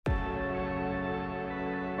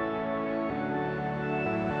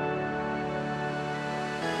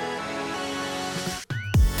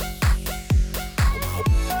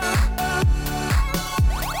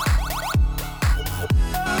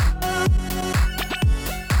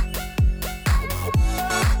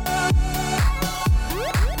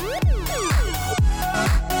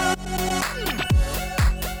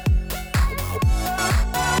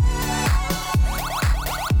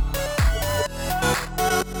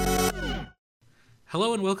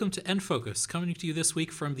Hello and welcome to End Focus, coming to you this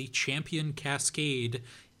week from the Champion Cascade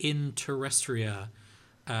in Terrestria.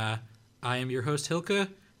 I am your host, Hilke.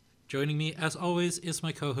 Joining me, as always, is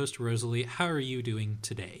my co-host, Rosalie. How are you doing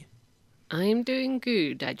today? I'm doing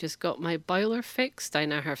good. I just got my boiler fixed. I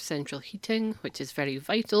now have central heating, which is very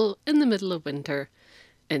vital in the middle of winter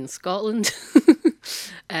in Scotland.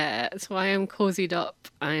 So I am cozied up.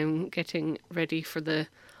 I'm getting ready for the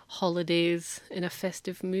holidays in a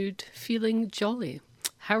festive mood, feeling jolly.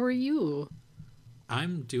 How are you?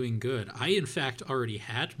 I'm doing good. I, in fact, already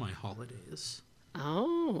had my holidays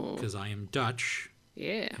Oh, because I am Dutch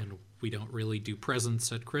yeah. and we don't really do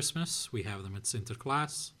presents at Christmas. We have them at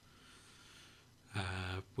Sinterklaas,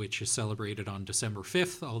 which is celebrated on December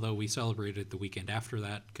 5th, although we celebrated the weekend after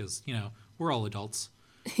that because, we're all adults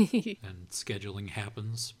and scheduling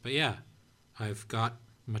happens. But yeah, I've got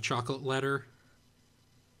my chocolate letter.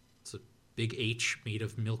 It's a big H made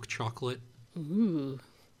of milk chocolate. Ooh.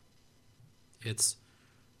 It's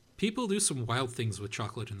people do some wild things with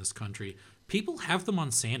chocolate in this country. People have them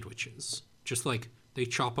on sandwiches. Just like they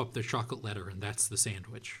chop up their chocolate letter and that's the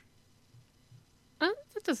sandwich. That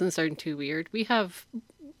doesn't sound too weird. We had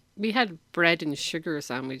bread and sugar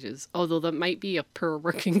sandwiches, although that might be a poor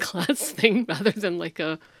working class thing rather than like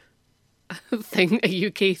a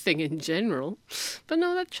UK thing in general. But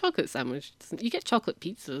no, that chocolate sandwich doesn't. You get chocolate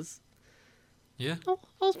pizzas. Yeah.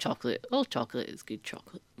 All chocolate is good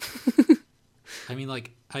chocolate. I mean,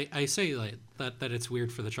 like, I say like that it's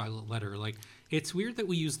weird for the chocolate letter. Like, it's weird that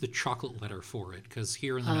we use the chocolate letter for it, because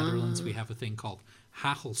here in the Netherlands we have a thing called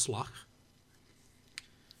hagelslag,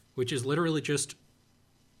 which is literally just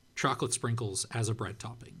chocolate sprinkles as a bread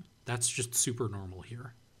topping. That's just super normal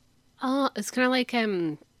here. It's kind of like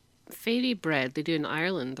fairy bread they do in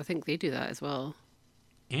Ireland. I think they do that as well.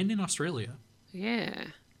 And in Australia. Yeah.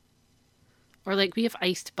 Or like we have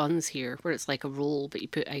iced buns here, where it's like a roll, but you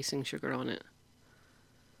put icing sugar on it.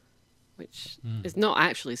 Which is not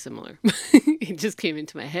actually similar. It just came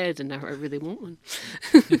into my head and now I really want one.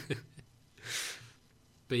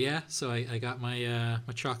 But yeah, so I got my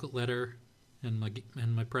my chocolate letter and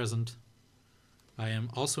my present. I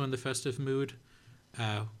am also in the festive mood.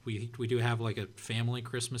 We do have like a family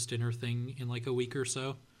Christmas dinner thing in like a week or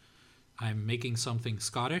so. I'm making something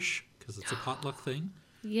Scottish because it's a potluck thing.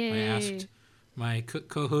 Yay. I asked my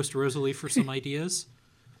co-host Rosalie for some ideas.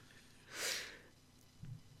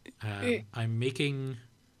 I'm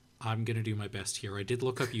going to do my best here. I did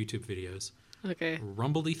look up YouTube videos. Okay.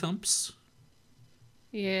 Rumbledy Thumps.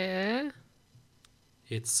 Yeah.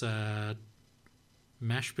 It's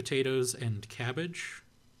mashed potatoes and cabbage,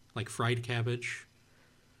 like fried cabbage.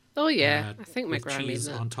 Oh yeah, I think my with grandma made cheese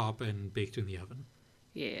that. on top and baked in the oven.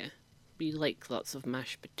 Yeah. We like lots of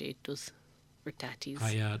mashed potatoes or tatties.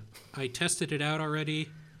 I tested it out already.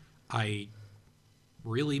 I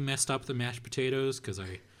really messed up the mashed potatoes because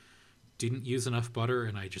I didn't use enough butter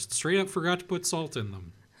and I just straight up forgot to put salt in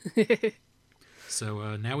them.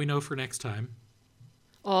 So now we know for next time.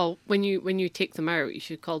 Oh, when you take them out, you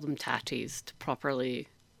should call them tatties to properly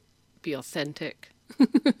be authentic.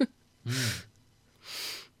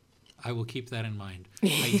 I will keep that in mind.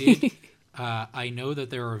 I did. I know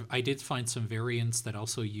that I did find some variants that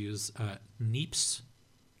also use neeps.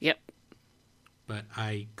 Yep. But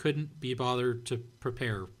I couldn't be bothered to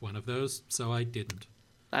prepare one of those, so I didn't.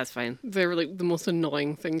 That's fine. They're like the most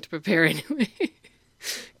annoying thing to prepare anyway.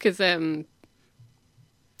 Because,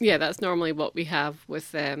 yeah, that's normally what we have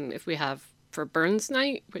with, if we have for Burns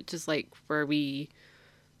Night, which is like where we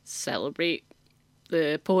celebrate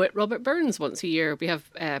the poet Robert Burns once a year. We have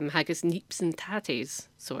haggis, neeps and tatties.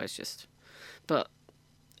 So it's just, but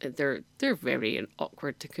they're very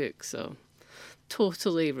awkward to cook, so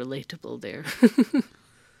totally relatable there.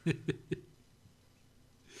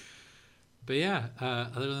 But yeah,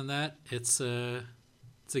 other than that, it's a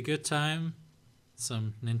good time.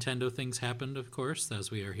 Some Nintendo things happened, of course, as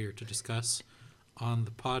we are here to discuss on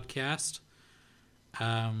the podcast.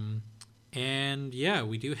 And yeah,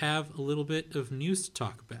 we do have a little bit of news to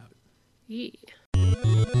talk about. Yeah.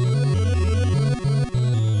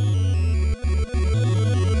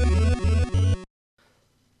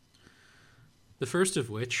 The first of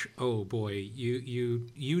which, oh boy, you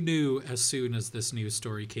knew as soon as this news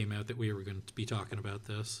story came out that we were going to be talking about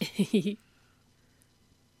this.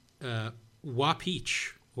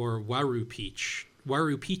 Wapeach, or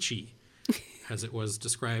Warupichi, as it was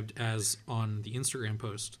described as on the Instagram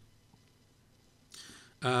post,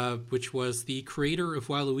 which was the creator of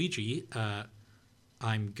Waluigi.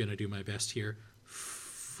 I'm gonna do my best here.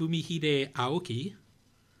 Fumihide Aoki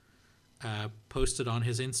posted on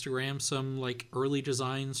his Instagram some like early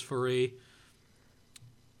designs for a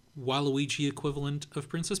Waluigi equivalent of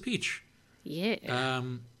Princess Peach. Yeah.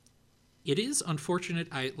 It is unfortunate.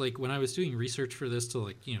 I like when I was doing research for this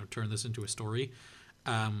to turn this into a story.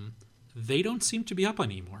 They don't seem to be up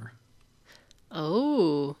anymore.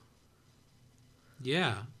 Oh.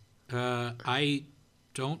 Yeah. I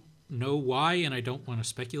don't know why, and I don't want to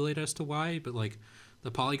speculate as to why, but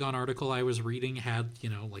the Polygon article I was reading had,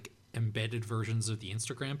 embedded versions of the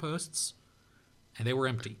Instagram posts, and they were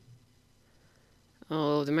empty.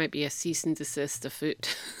 Oh, there might be a cease and desist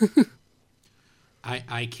afoot.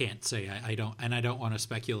 I can't say. I don't want to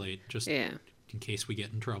speculate just Yeah. in case we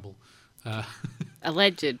get in trouble.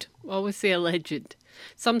 Alleged. Always say alleged.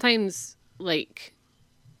 Sometimes,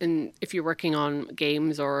 if you're working on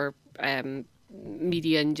games or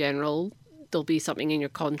media in general, there'll be something in your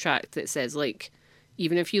contract that says,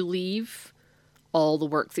 even if you leave, all the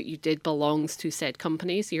work that you did belongs to said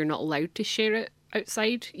company, so you're not allowed to share it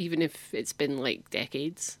outside, even if it's been,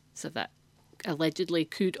 decades. So that allegedly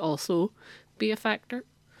could also be a factor.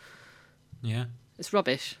 Yeah. It's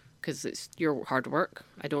rubbish, because it's your hard work.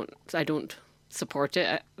 I don't support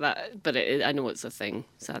it, but I know it's a thing,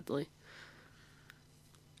 sadly.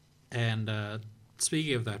 And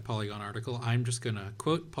speaking of that Polygon article, I'm just going to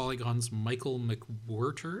quote Polygon's Michael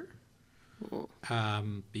McWhirter,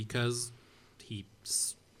 because he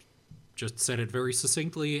just said it very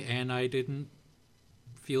succinctly, and I didn't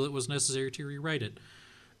feel it was necessary to rewrite it.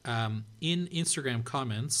 In Instagram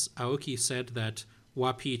comments, Aoki said that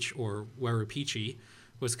Wapeach, or Warupichi,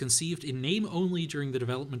 was conceived in name only during the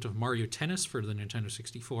development of Mario Tennis for the Nintendo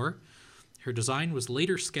 64. Her design was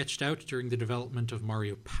later sketched out during the development of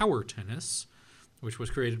Mario Power Tennis, which was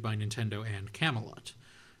created by Nintendo and Camelot.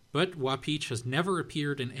 But Wapeach has never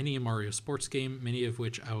appeared in any Mario sports game, many of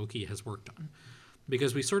which Aoki has worked on.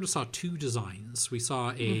 Because we sort of saw two designs. We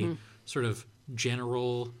saw a sort of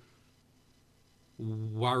general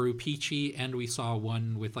Warupichi, and we saw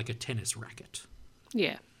one with a tennis racket.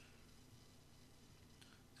 Yeah.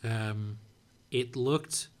 It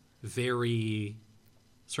looked very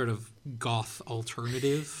sort of goth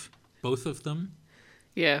alternative, both of them.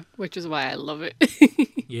 Yeah, which is why I love it.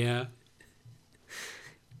 Yeah.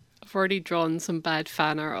 I've already drawn some bad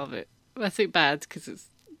fan art of it. I say bad because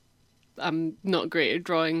I'm not great at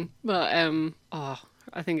drawing, but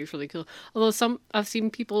I think it's really cool. Although I've seen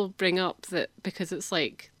people bring up that because it's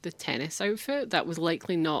the tennis outfit, that was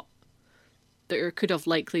likely not. There could have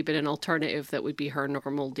likely been an alternative that would be her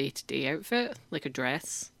normal day-to-day outfit, like a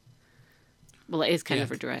dress. Well, it is kind of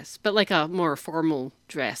a dress, but a more formal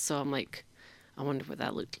dress. So I'm I wonder what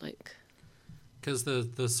that looked like. Because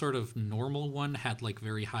the sort of normal one had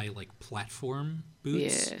very high platform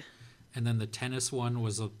boots. Yeah. And then the tennis one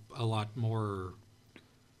was a lot more,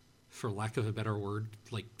 for lack of a better word,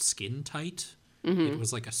 skin tight. Mm-hmm. It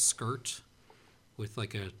was a skirt with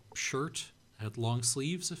a shirt. It had long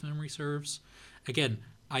sleeves, if memory serves. Again,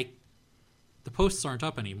 the posts aren't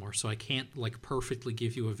up anymore, so I can't perfectly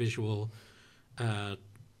give you a visual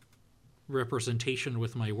representation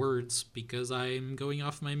with my words because I'm going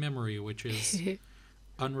off my memory, which is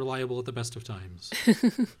unreliable at the best of times.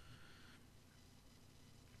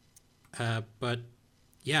 But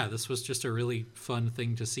yeah, this was just a really fun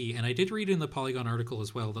thing to see. And I did read in the Polygon article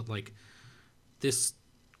as well that this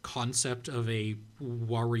concept of a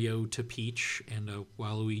Wario to Peach and a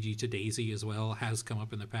Waluigi to Daisy as well has come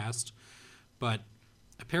up in the past. But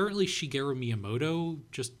apparently Shigeru Miyamoto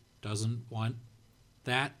just doesn't want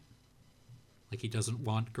that. He doesn't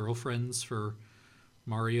want girlfriends for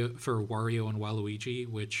Wario and Waluigi,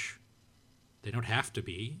 which they don't have to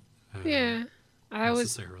be. Yeah.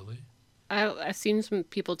 Necessarily. I've seen some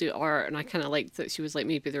people do art, and I kind of liked that she was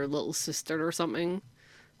maybe their little sister or something.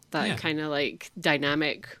 That kind of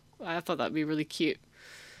dynamic. I thought that'd be really cute.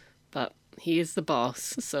 But he is the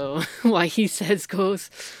boss, so what he says goes.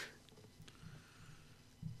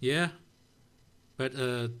 Yeah. But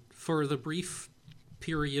for the brief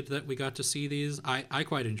period that we got to see these, I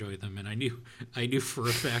quite enjoyed them, and I knew for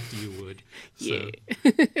a fact you would. So.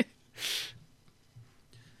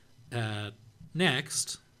 Yeah.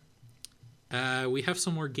 Next, we have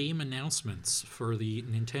some more game announcements for the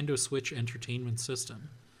Nintendo Switch Entertainment System.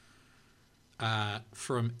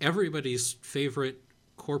 From everybody's favorite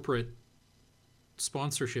corporate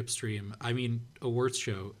sponsorship stream, awards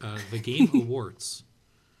show, the Game Awards,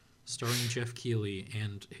 starring Jeff Keighley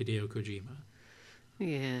and Hideo Kojima.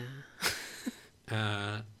 Yeah.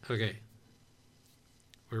 Okay.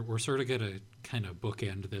 We're sort of going to kind of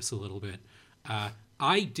bookend this a little bit.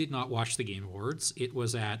 I did not watch the Game Awards. It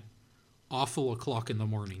was at awful o'clock in the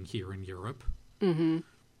morning here in Europe. Mm-hmm.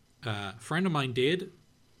 A friend of mine did.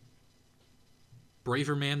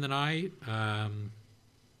 Braver man than I.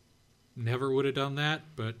 Never would have done that,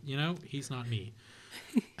 but he's not me.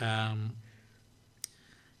 Um,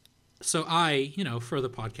 so I, for the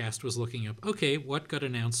podcast was looking up, okay, what got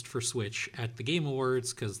announced for Switch at the Game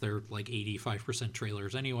Awards, because they're like 85%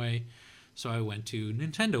 trailers anyway. So I went to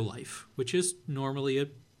Nintendo Life, which is normally a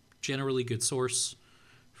generally good source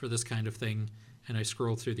for this kind of thing. And I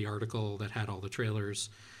scrolled through the article that had all the trailers.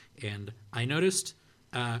 And I noticed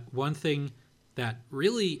one thing that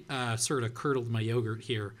really sort of curdled my yogurt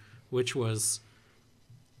here, which was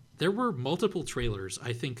there were multiple trailers,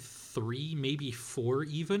 I think 3, maybe 4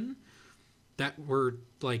 even, that were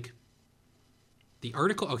like the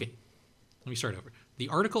article. Okay, let me start over. The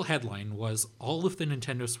article headline was all of the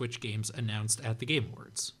Nintendo Switch games announced at the Game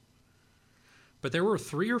Awards. But there were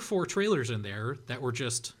 3 or 4 trailers in there that were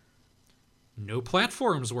just no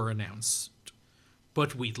platforms were announced,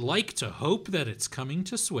 but we'd like to hope that it's coming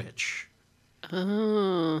to Switch.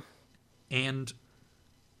 Oh. And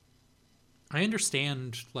I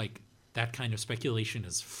understand, like, that kind of speculation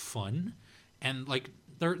is fun. And, like,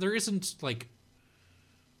 there isn't, like...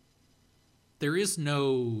 There is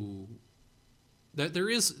no... There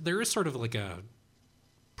is sort of, like, a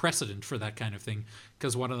precedent for that kind of thing.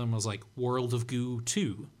 Because one of them was, like, World of Goo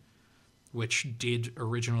 2, which did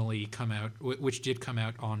originally come out... Which did come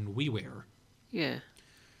out on WiiWare. Yeah.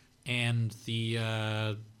 And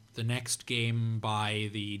the next game by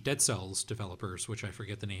the Dead Cells developers, which I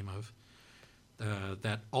forget the name of,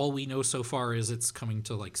 that all we know so far is it's coming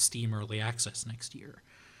to like Steam Early Access next year.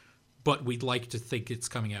 But we'd like to think it's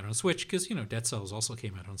coming out on Switch because, Dead Cells also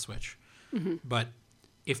came out on Switch. Mm-hmm. But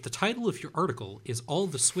if the title of your article is all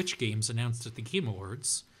the Switch games announced at the Game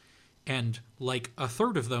Awards, and like a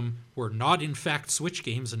third of them were not in fact Switch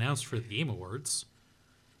games announced for the Game Awards,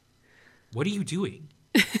 what are you doing?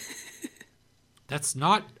 That's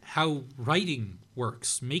not how writing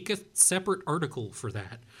works. Make a separate article for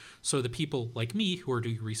that so the people like me who are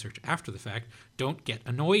doing research after the fact don't get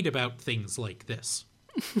annoyed about things like this.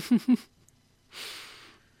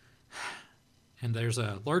 And there's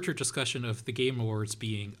a larger discussion of the Game Awards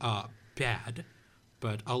being bad,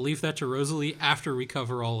 but I'll leave that to Rosalie after we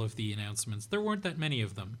cover all of the announcements. There weren't that many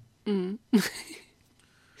of them.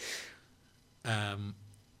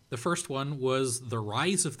 The first one was The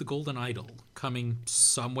Rise of the Golden Idol, coming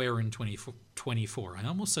somewhere in 2024. I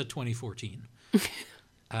almost said 2014.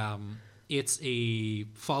 It's a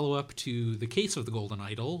follow-up to The Case of the Golden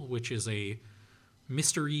Idol, which is a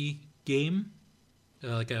mystery game,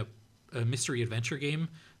 like a mystery adventure game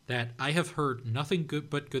that I have heard nothing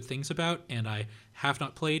but good things about, and I have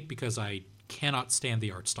not played because I cannot stand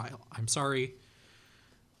the art style. I'm sorry.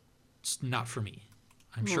 It's not for me.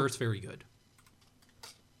 I'm sure it's very good.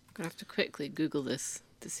 I'm going to have to quickly Google this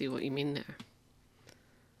to see what you mean there.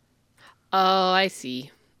 Oh, I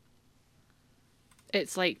see.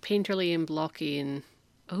 It's like painterly and blocky and...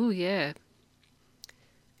 Oh, yeah.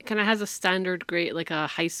 It kind of has a standard great, like a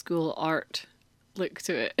high school art look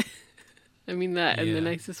to it. I mean that in the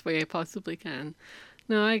nicest way I possibly can.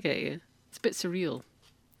 No, I get you. It's a bit surreal.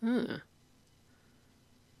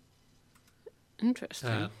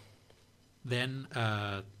 Interesting. Then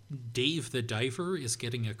Dave the Diver is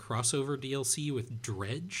getting a crossover DLC with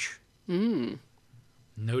Dredge. Noted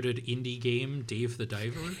indie game Dave the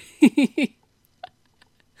Diver.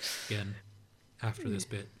 Again, after this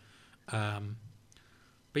bit.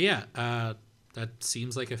 But yeah, that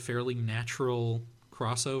seems like a fairly natural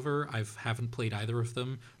crossover. I haven't played either of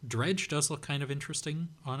them. Dredge does look kind of interesting,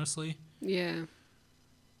 honestly. Yeah.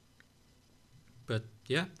 But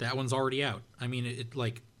yeah, that one's already out. I mean, it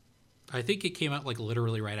like... I think it came out like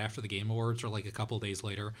literally right after the Game Awards or like a couple days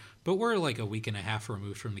later, but we're like a week and a half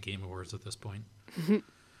removed from the Game Awards at this point.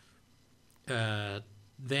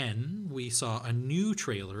 Then we saw a new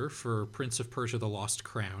trailer for Prince of Persia: The Lost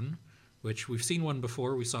Crown, which we've seen one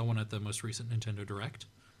before. We saw one at the most recent Nintendo Direct.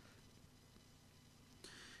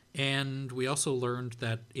 And we also learned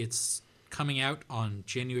that it's coming out on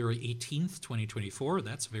January 18th, 2024.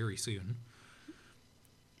 That's very soon.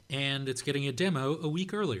 And it's getting a demo a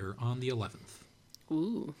week earlier on the 11th.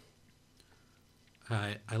 Ooh.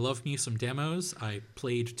 I love me some demos. I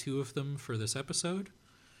played 2 of them for this episode.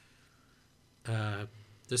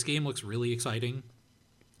 This game looks really exciting.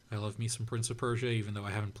 I love me some Prince of Persia, even though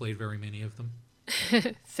I haven't played very many of them.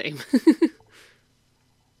 Same.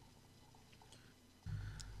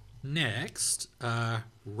 Next,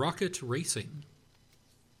 Rocket Racing.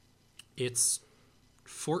 It's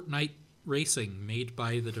Fortnite racing made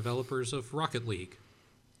by the developers of Rocket League.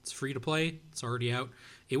 It's free to play. It's already out.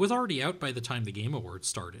 It was already out by the time the Game Awards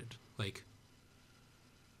started. Like,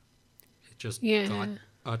 it just got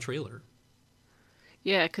a trailer.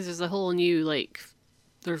 Yeah, because there's a whole new, like,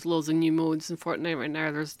 there's loads of new modes in Fortnite right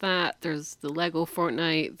now. There's that. There's the Lego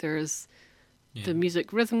Fortnite. There's Yeah. the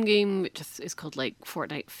music rhythm game, which is called like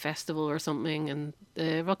Fortnite Festival or something, and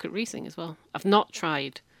the Rocket Racing as well. I've not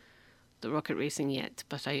tried the Rocket Racing yet,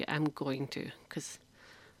 but I am going to, because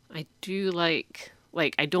I do like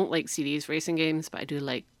I don't like serious racing games, but I do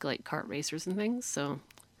like kart racers and things, so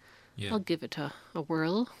Yeah. I'll give it a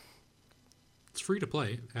whirl. It's free to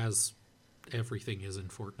play, as everything is in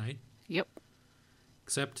Fortnite. Yep.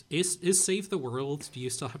 Except, is Save the World, do you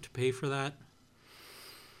still have to pay for that?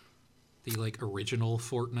 The, like, original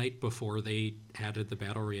Fortnite before they added the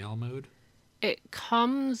Battle Royale mode? It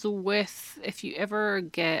comes with, if you ever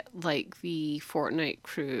get like the Fortnite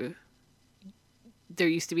crew, there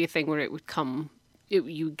used to be a thing where it would come,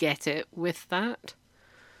 you get it with that.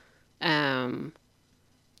 It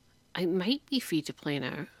might be free to play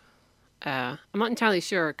now. I'm not entirely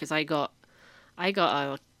sure because I got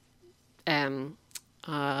a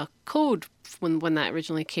code when that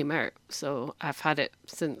originally came out, so I've had it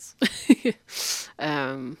since.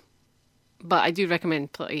 But I do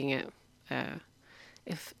recommend playing it.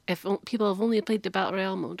 If people have only played the Battle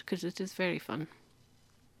Royale mode, because it is very fun.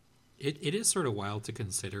 It is sort of wild to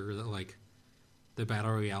consider that, like, the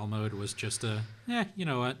Battle Royale mode was just you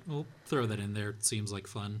know what, we'll throw that in there. It seems like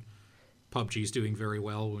fun. PUBG's doing very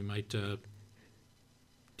well. We might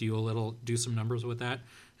do some numbers with that.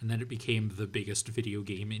 And then it became the biggest video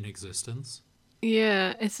game in existence.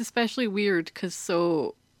 Yeah, it's especially weird because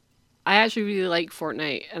I actually really like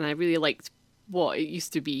Fortnite and I really liked what it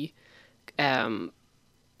used to be.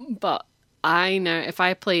 But I now, if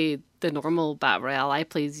I play the normal Battle Royale, I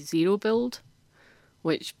play zero build,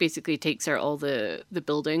 which basically takes out all the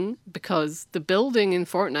building, because the building in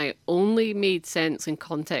Fortnite only made sense in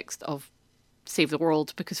context of Save the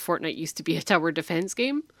World, because Fortnite used to be a tower defense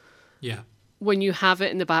game. Yeah. When you have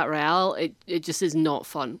it in the Battle Royale, it just is not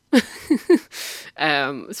fun. So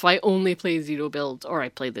I only play zero build, or I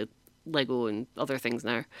play the Lego and other things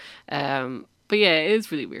now. But yeah, it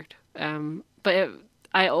is really weird.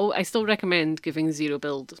 I still recommend giving zero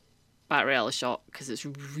build Battle Royale a shot, because it's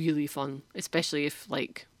really fun, especially if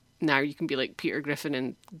like now you can be like Peter Griffin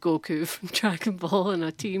and Goku from Dragon Ball in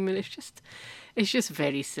a team, and it's just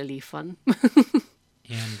very silly fun.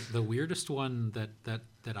 And the weirdest one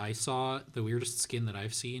that I saw, the weirdest skin that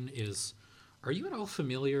I've seen is, are you at all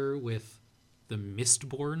familiar with the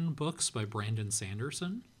Mistborn books by Brandon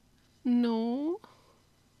Sanderson? No.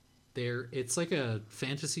 It's like a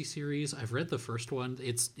fantasy series. I've read the first one.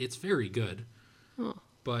 It's very good. Oh.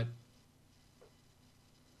 But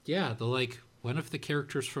yeah, one of the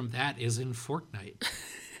characters from that is in Fortnite.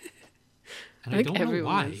 And I don't know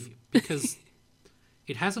why, is. because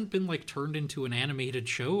it hasn't been like turned into an animated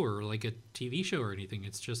show or like a TV show or anything.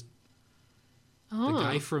 It's just the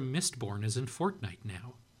guy from Mistborn is in Fortnite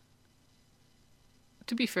now.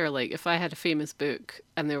 To be fair, like if I had a famous book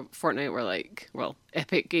and the Fortnite were like, well,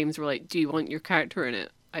 Epic Games were like, do you want your character in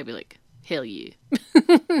it? I'd be like, hell yeah.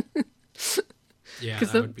 Yeah,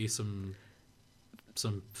 that would be some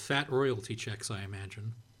fat royalty checks, I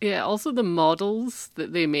imagine. Yeah, also the models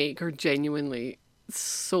that they make are genuinely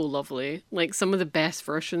so lovely. Like some of the best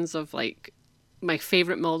versions of like my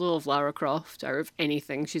favorite model of Lara Croft out of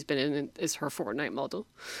anything she's been in is her Fortnite model.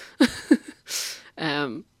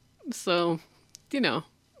 So, you know,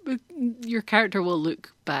 your character will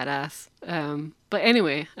look badass. But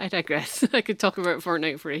anyway, I digress. I could talk about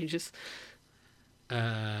Fortnite for ages.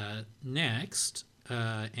 Next,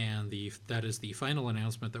 and that is the final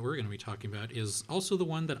announcement that we're going to be talking about, is also the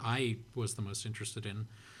one that I was the most interested in.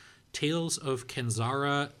 Tales of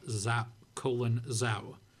Kenzara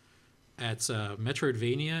Zao. It's a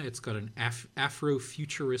Metroidvania. It's got an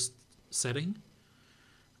Afrofuturist setting.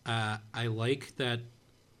 I like that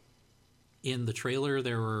in the trailer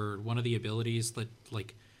there were one of the abilities that,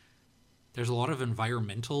 like, there's a lot of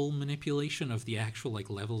environmental manipulation of the actual like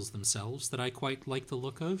levels themselves that I quite like the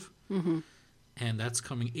look of. Mm-hmm. And that's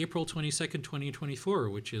coming April 22nd, 2024,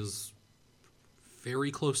 which is very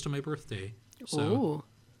close to my birthday. So Ooh.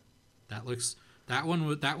 that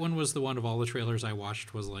one was the one of all the trailers I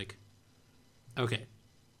watched was like, okay,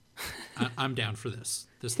 I'm down for this.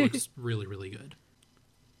 This looks really, really good.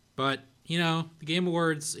 But, you know, the Game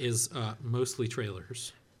Awards is mostly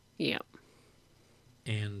trailers. Yeah.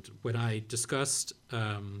 And when I discussed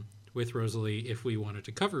with Rosalie if we wanted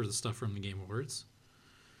to cover the stuff from the Game Awards,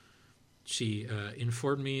 she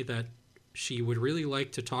informed me that she would really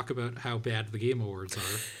like to talk about how bad the Game Awards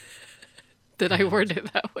are. Did I word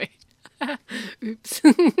it that way? Oops.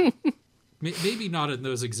 Maybe not in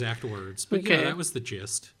those exact words, but Okay. yeah, that was the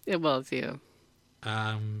gist. It was, yeah.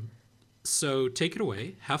 So take it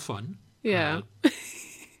away. Have fun. Yeah.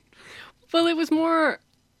 Well, it was more.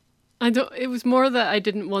 I don't. It was more that I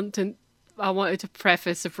didn't want to. I wanted to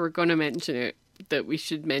preface, if we're going to mention it, that we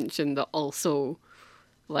should mention that also,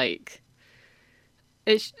 like,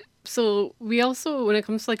 it's. So we also, when it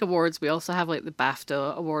comes to like awards, we also have like the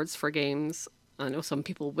BAFTA awards for games. I know some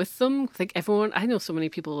people with them. I think everyone. I know so many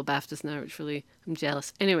people with BAFTAs now. It's really. I'm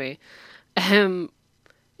jealous. Anyway,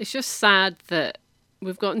 it's just sad that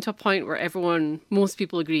we've gotten to a point where most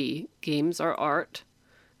people agree, games are art.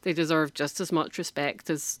 They deserve just as much respect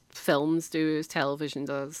as films do, as television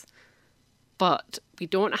does. But we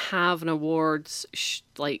don't have an awards,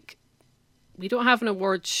 we don't have an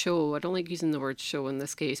awards show. I don't like using the word show in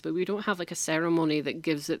this case, but we don't have like a ceremony that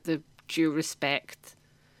gives it the due respect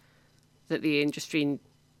that the industry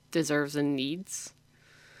deserves and needs.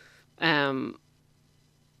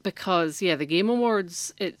 Because, yeah, the Game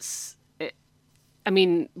Awards, we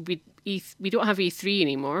don't have E3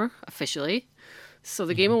 anymore, officially. So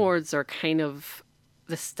the Game Awards are kind of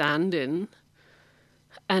the stand-in,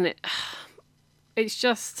 and it's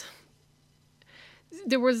just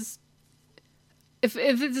there was if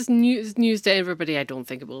it is news to everybody, I don't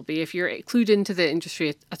think it will be. If you're clued into the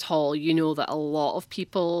industry at all, you know that a lot of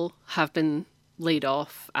people have been laid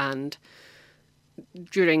off, and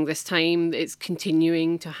during this time, it's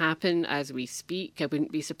continuing to happen as we speak. I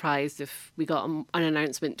wouldn't be surprised if we got an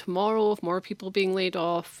announcement tomorrow of more people being laid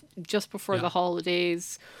off just before the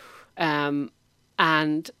holidays. And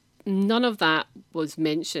none of that was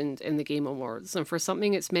mentioned in the Game Awards. And for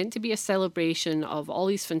something that's meant to be a celebration of all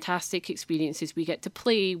these fantastic experiences we get to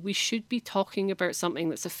play, we should be talking about something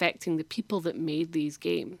that's affecting the people that made these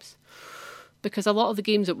games. Because a lot of the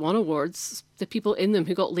games that won awards, the people in them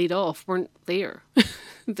who got laid off weren't there.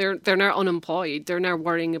 They're now unemployed. They're now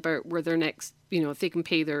worrying about where their next, if they can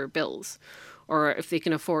pay their bills, or if they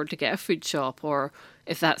can afford to get a food shop, or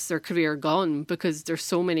if that's their career gone, because there's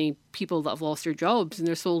so many people that have lost their jobs and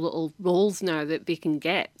there's so little roles now that they can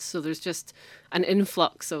get. So there's just an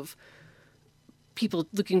influx of people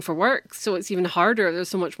looking for work. So it's even harder. There's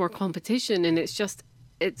so much more competition, and it's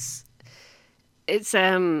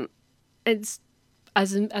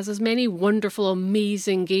as many wonderful,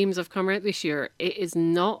 amazing games have come out this year, it is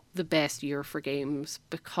not the best year for games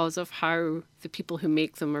because of how the people who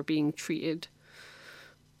make them are being treated.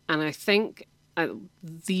 And I think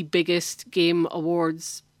the biggest game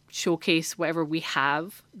awards showcase, whatever we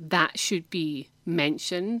have, that should be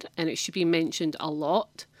mentioned, and it should be mentioned a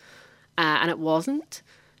lot. And it wasn't.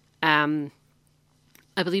 I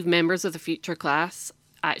believe members of the Future class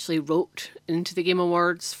actually wrote into the Game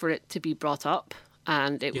Awards for it to be brought up,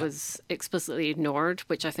 and it was explicitly ignored,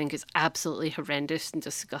 which I think is absolutely horrendous and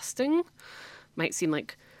disgusting. Might seem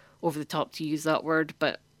like over the top to use that word,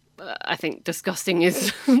 but I think disgusting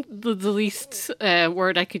is the least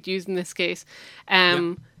word I could use in this case.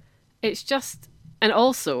 It's just, and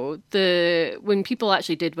also when people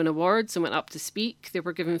actually did win awards and went up to speak, they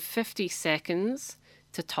were given 50 seconds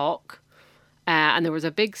to talk. And there was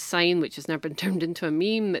a big sign, which has now been turned into a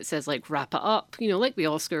meme, that says, like, wrap it up. Like the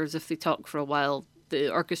Oscars, if they talk for a while,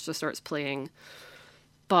 the orchestra starts playing.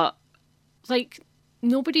 But, like,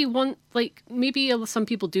 maybe some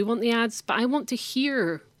people do want the ads, but I want to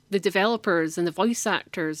hear the developers and the voice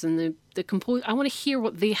actors and the composer. I want to hear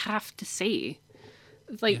what they have to say.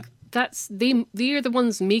 Like, they are the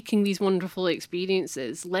ones making these wonderful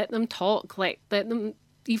experiences. Let them talk. Let them,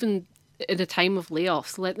 even in a time of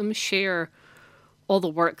layoffs, let them share all the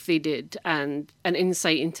work they did and an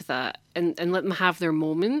insight into that, and let them have their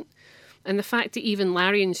moment. And the fact that even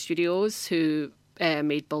Larian Studios, who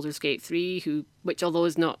made Baldur's Gate 3, which although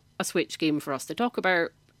is not a Switch game for us to talk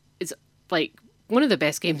about, is like one of the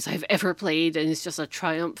best games I've ever played, and it's just a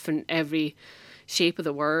triumph in every shape of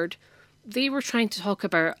the word. They were trying to talk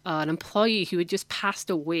about an employee who had just passed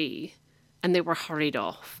away, and they were hurried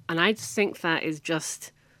off. And I just think that is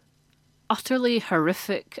just utterly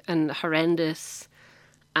horrific and horrendous,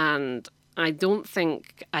 and I don't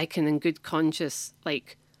think I can in good conscience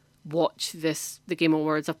watch the Game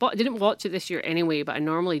Awards. I didn't watch it this year anyway, but I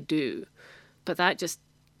normally do. But it just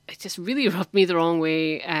really rubbed me the wrong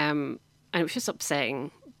way, and it was just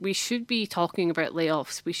upsetting. We should be talking about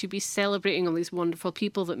layoffs. We should be celebrating all these wonderful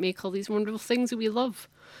people that make all these wonderful things that we love,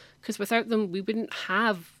 because without them we wouldn't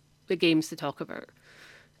have the games to talk about.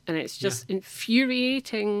 And it's just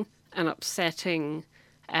infuriating and upsetting,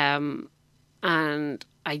 and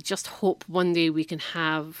I just hope one day we can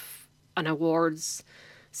have an awards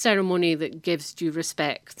ceremony that gives due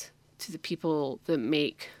respect to the people that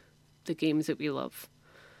make the games that we love.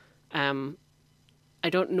 I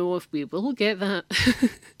don't know if we will get that.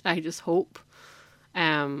 I just hope,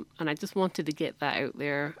 and I just wanted to get that out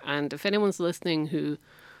there. And if anyone's listening who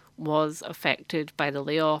was affected by the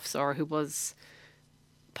layoffs or who was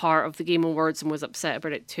part of the Game Awards and was upset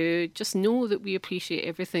about it too, just know that we appreciate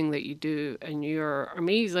everything that you do and you're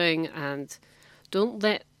amazing, and don't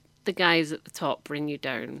let the guys at the top bring you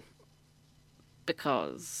down,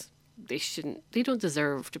 because they don't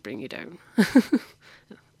deserve to bring you down.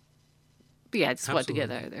 But yeah, I just wanted to get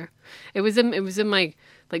that out there. It was in my,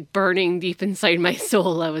 like, burning deep inside my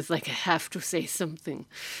soul. I was like, I have to say something.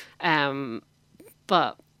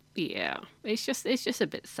 But yeah, it's just a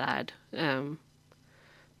bit sad.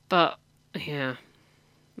 But yeah,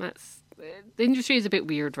 that's the industry is a bit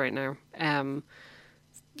weird right now.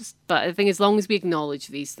 But I think as long as we acknowledge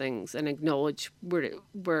these things and acknowledge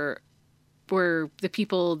we're the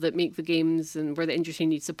people that make the games and where the industry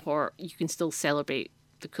needs support, you can still celebrate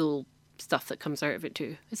the cool stuff that comes out of it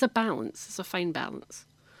too. It's a balance. It's a fine balance.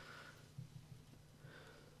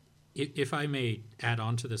 If I may add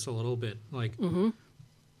on to this a little bit, like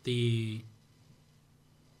the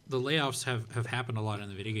layoffs have happened a lot in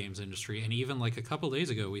the video games industry, and even like a couple days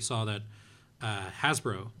ago, we saw that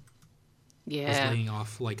Hasbro was laying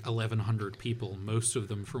off like 1,100 people, most of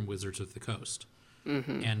them from Wizards of the Coast,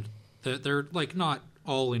 and they're like not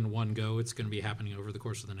all in one go. It's going to be happening over the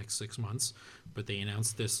course of the next 6 months, but they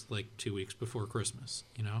announced this like 2 weeks before Christmas,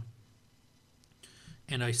 you know.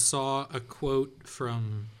 And I saw a quote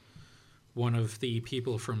from one of the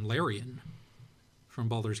people from Larian, from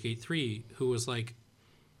Baldur's Gate 3, who was like,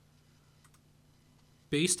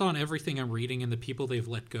 based on everything I'm reading and the people they've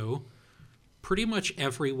let go, pretty much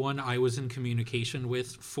everyone I was in communication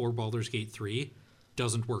with for Baldur's Gate 3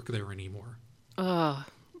 doesn't work there anymore. Oh,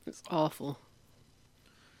 it's awful.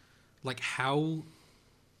 Like, how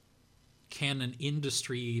can an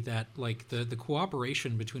industry that, like, the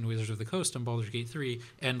cooperation between Wizards of the Coast and Baldur's Gate 3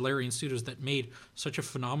 and Larian Studios that made such a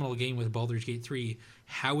phenomenal game with Baldur's Gate 3,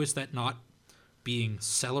 how is that not being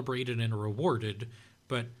celebrated and rewarded?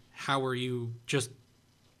 But how are you just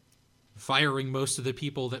firing most of the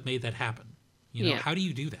people that made that happen? You know, how do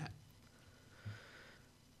you do that?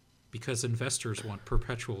 Because investors want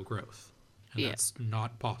perpetual growth, and that's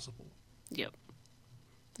not possible. Yep.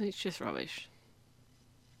 It's just rubbish.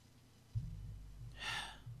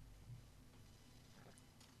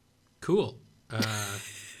 Cool.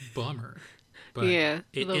 Bummer. But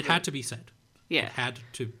it had to be said. Yeah. It had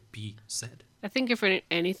to be said. I think if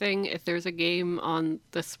anything, if there's a game on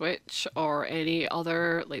the Switch or any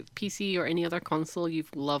other, like, PC or any other console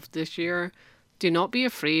you've loved this year, do not be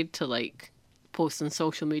afraid to, like, post on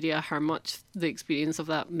social media how much the experience of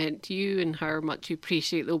that meant to you and how much you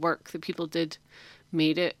appreciate the work that people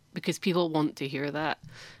made it, because people want to hear that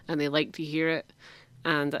and they like to hear it.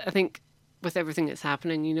 And I think with everything that's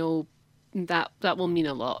happening, you know, that will mean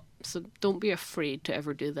a lot. So don't be afraid to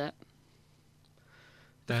ever do that.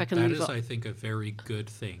 That is, I think, a very good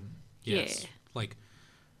thing. Yes. Yeah. Like,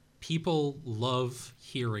 people love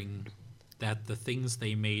hearing that the things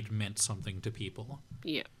they made meant something to people.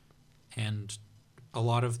 Yeah. And a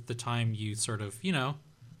lot of the time you sort of, you know,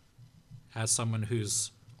 as someone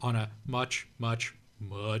who's on a much, much,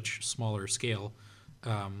 much smaller scale,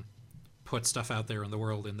 put stuff out there in the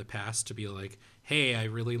world in the past to be like, hey, I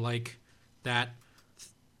really like that.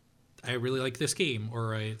 I really like this game.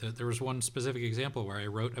 Or there was one specific example where I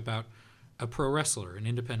wrote about a pro wrestler, an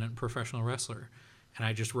independent professional wrestler. And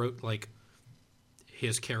I just wrote, like,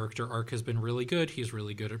 his character arc has been really good. He's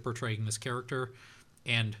really good at portraying this character.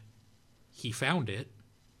 And he found it.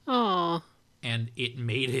 Aww. And it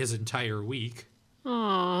made his entire week.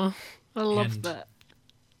 Aww. I love that.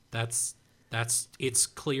 It's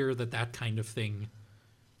clear that kind of thing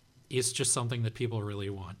is just something that people really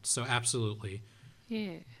want. So absolutely.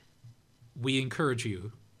 Yeah. We encourage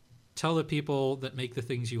you. Tell the people that make the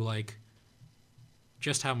things you like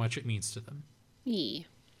just how much it means to them. Yeah.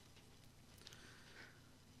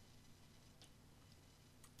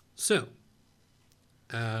 So,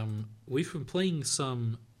 we've been playing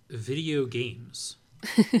some video games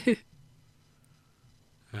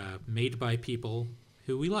made by people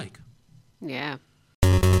who we like. Yeah.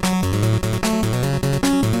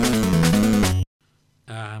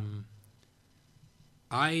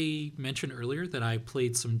 I mentioned earlier that I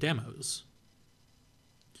played some demos.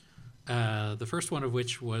 The first one of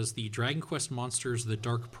which was the Dragon Quest Monsters The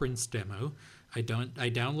Dark Prince demo. I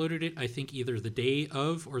downloaded it, I think, either the day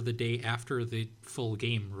of or the day after the full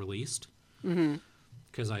game released.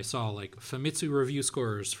 Because I saw, like, Famitsu review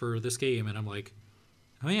scores for this game, and I'm like,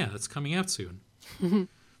 oh yeah, that's coming out soon.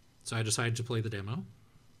 So I decided to play the demo.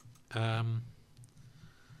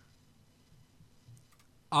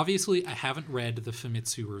 Obviously, I haven't read the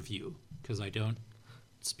Famitsu review because I don't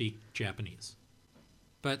speak Japanese.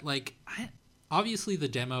 But, like, obviously the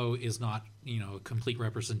demo is not, a complete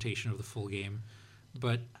representation of the full game,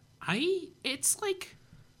 but it's like,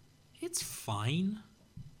 it's fine.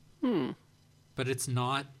 But it's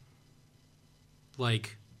not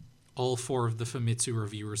like all four of the Famitsu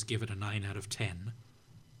reviewers give it a 9 out of 10.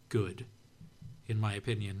 Good, in my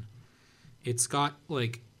opinion. It's got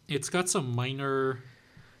some minor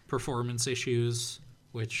performance issues,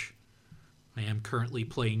 which I am currently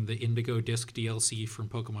playing the Indigo Disc DLC from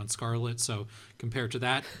Pokemon Scarlet, so compared to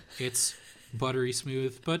that, it's buttery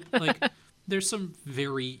smooth. But like, there's some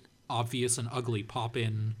very obvious and ugly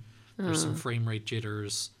pop-in. There's some frame rate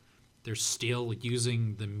jitters. They're still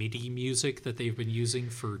using the MIDI music that they've been using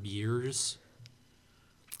for years.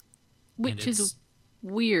 Which is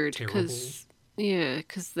weird because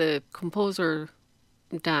the composer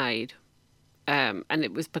died, and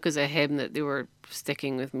it was because of him that they were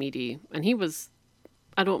sticking with MIDI. And he was,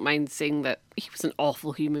 I don't mind saying that he was an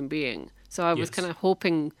awful human being. So I was kind of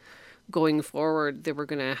hoping going forward they were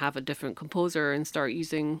going to have a different composer and start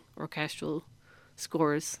using orchestral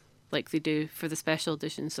scores like they do for the special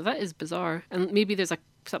edition. So that is bizarre. And maybe there's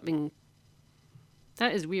something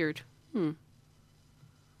that is weird. And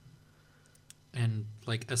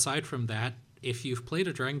like, aside from that, if you've played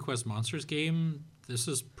a Dragon Quest Monsters game, this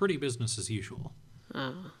is pretty business as usual.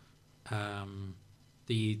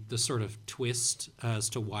 The sort of twist as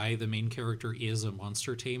to why the main character is a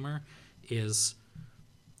monster tamer is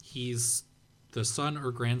he's the son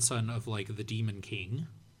or grandson of like the Demon King.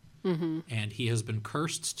 And he has been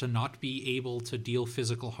cursed to not be able to deal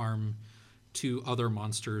physical harm to other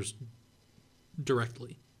monsters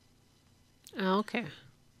directly. Oh, okay.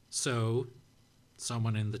 So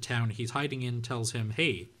someone in the town he's hiding in tells him,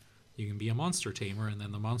 hey, you can be a monster tamer, and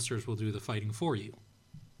then the monsters will do the fighting for you.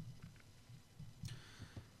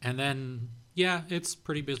 And then, yeah, it's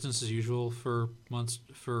pretty business as usual for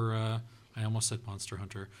I almost said Monster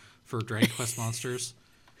Hunter, for Dragon Quest monsters.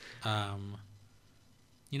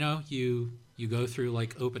 You go through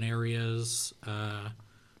like open areas,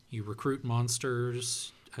 you recruit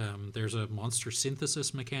monsters. There's a monster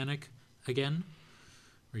synthesis mechanic again,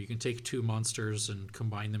 where you can take two monsters and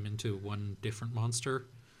combine them into one different monster.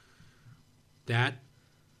 That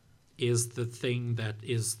is the thing that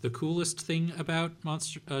is the coolest thing about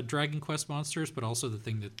Dragon Quest monsters, but also the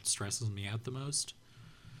thing that stresses me out the most.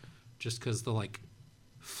 Just because the like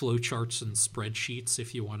flowcharts and spreadsheets,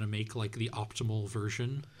 if you want to make like the optimal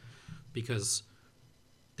version, because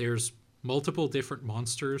there's multiple different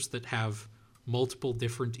monsters that have multiple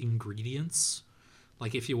different ingredients.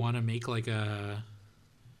 Like if you want to make like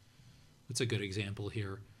what's a good example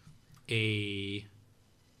here? A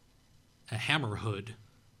Hammerhood,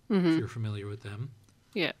 if you're familiar with them.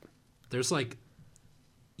 Yeah. There's like,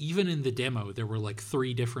 even in the demo, there were like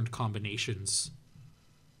 3 different combinations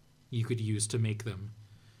you could use to make them.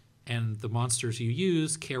 And the monsters you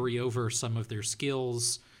use carry over some of their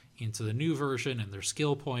skills into the new version, and their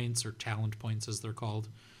skill points, or talent points as they're called.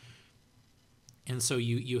 And so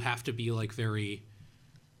you have to be like very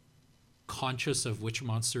conscious of which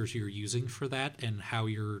monsters you're using for that and how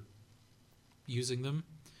you're using them.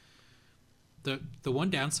 The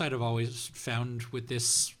one downside I've always found with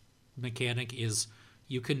this mechanic is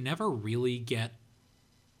you can never really get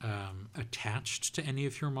attached to any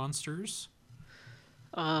of your monsters.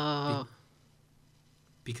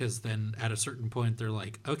 Because then at a certain point they're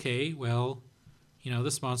like, okay, well,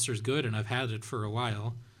 this monster's good and I've had it for a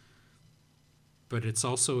while, but it's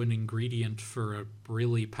also an ingredient for a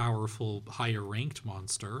really powerful, higher ranked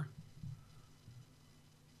monster.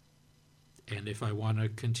 And if I want to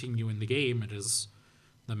continue in the game, it is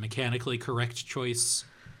the mechanically correct choice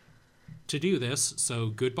to do this, so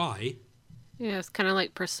goodbye. Yeah, it's kind of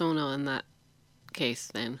like Persona in that case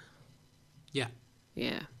then. Yeah.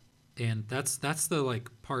 Yeah. And that's the like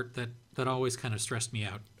part that always kind of stressed me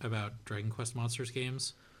out about Dragon Quest Monsters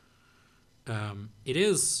games. It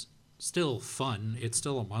is still fun. It's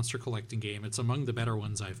still a monster collecting game. It's among the better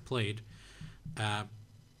ones I've played.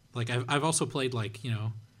 Like I've also played like,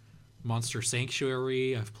 Monster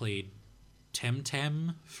Sanctuary. I've played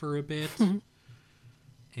Temtem for a bit.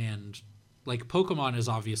 And like Pokemon is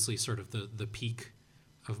obviously sort of the peak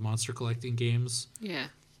of monster collecting games. Yeah.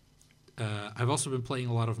 I've also been playing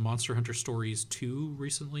a lot of Monster Hunter Stories 2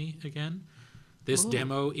 recently again. This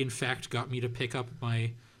demo, in fact, got me to pick up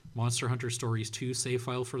my Monster Hunter Stories 2 save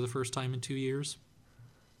file for the first time in 2 years.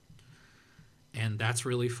 And that's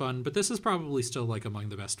really fun. But this is probably still like among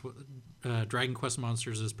the best. Dragon Quest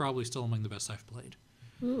Monsters is probably still among the best I've played.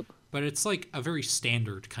 Ooh. But it's like a very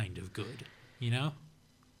standard kind of good,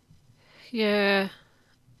 Yeah.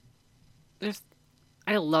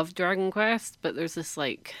 I love Dragon Quest, but there's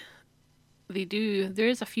They do. There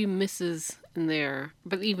is a few misses in there,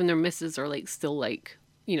 but even their misses are like still like,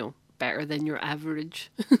 better than your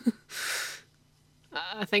average.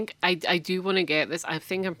 I think I do want to get this. I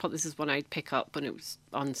think this is one I'd pick up when it was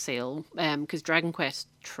on sale. Because Dragon Quest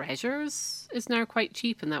Treasures is now quite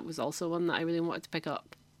cheap, and that was also one that I really wanted to pick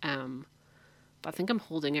up. But I think I'm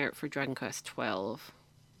holding out for Dragon Quest 12,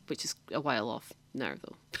 which is a while off now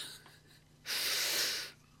though.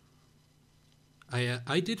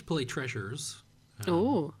 I did play Treasures.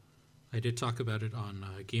 Oh, I did talk about it on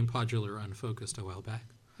Game Podular Unfocused a while back.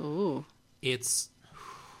 oh, It's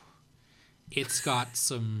got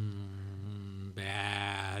some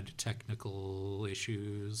bad technical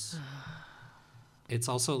issues. It's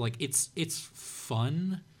also like it's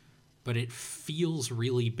fun, but it feels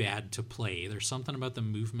really bad to play. There's something about the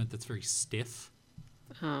movement that's very stiff.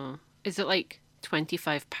 oh. Is it like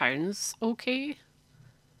 £25 okay?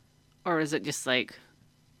 Or is it just like,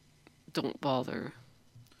 don't bother?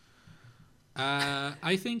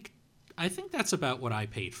 I think that's about what I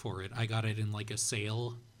paid for it. I got it in like a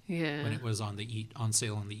sale Yeah. when it was on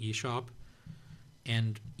sale on the eShop.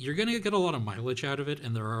 And you're going to get a lot of mileage out of it,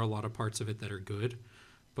 and there are a lot of parts of it that are good,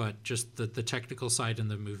 but just the technical side and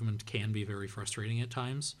the movement can be very frustrating at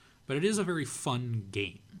times. But it is a very fun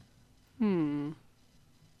game.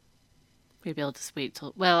 Maybe I'll just wait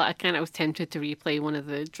till... Well, I was tempted to replay one of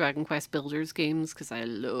the Dragon Quest Builders games because I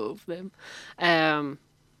love them. Do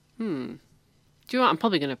you know what? I'm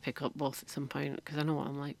probably going to pick up both at some point because I know what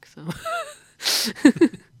I'm like, so...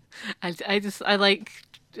 I like...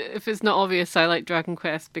 If it's not obvious, I like Dragon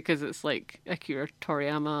Quest because it's like Akira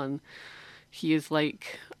Toriyama and he is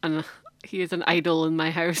like... he is an idol in my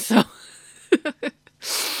house, so...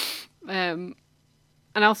 and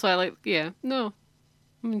also I like... Yeah, no...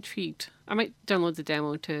 I'm intrigued. I might download the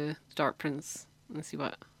demo to Dark Prince and see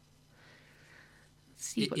what.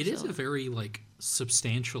 It is a very like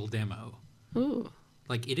substantial demo. Ooh.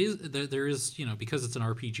 Like it is. There is because it's an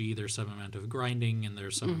RPG. There's some amount of grinding and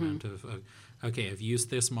there's some amount of okay. I've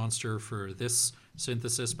used this monster for this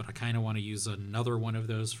synthesis, but I kind of want to use another one of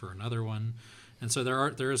those for another one, and so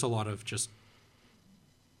there is a lot of just.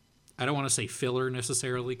 I don't want to say filler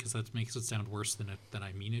necessarily because that makes it sound worse than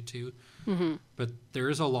I mean it to. Mm-hmm. But there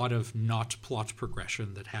is a lot of not plot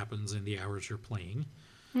progression that happens in the hours you're playing.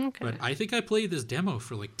 Okay. But I think I played this demo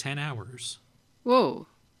for like 10 hours. Whoa.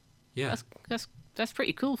 Yeah. That's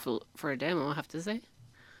pretty cool for a demo, I have to say.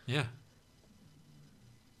 Yeah.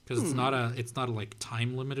 Because it's not a like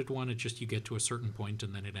time limited one. It's just you get to a certain point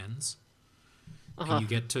and then it ends. Uh-huh. And you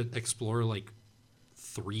get to explore like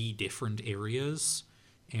 3 different areas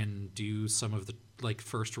and do some of the like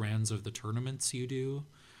first rounds of the tournaments you do.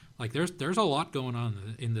 Like there's a lot going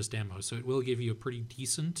on in this demo, so it will give you a pretty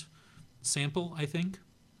decent sample, I think.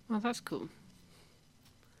 Well, that's cool.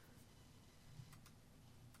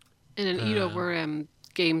 In an era where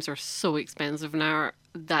games are so expensive now,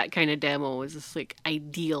 that kind of demo is just like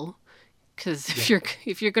ideal. Because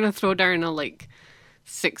if you're gonna throw down a like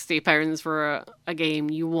 £60 for a game,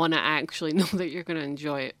 you want to actually know that you're gonna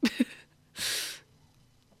enjoy it.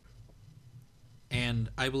 And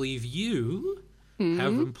I believe you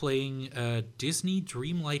have been playing Disney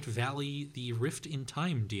Dreamlight Valley: The Rift in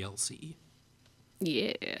Time DLC.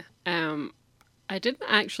 Yeah. I didn't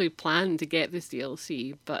actually plan to get this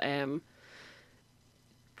DLC, but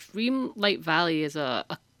Dreamlight Valley is a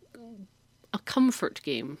comfort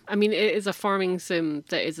game. I mean, it is a farming sim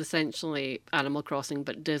that is essentially Animal Crossing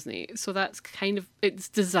but Disney. So that's it's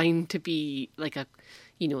designed to be like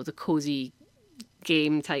the cozy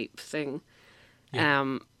game type thing.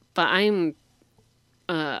 Yeah. But I'm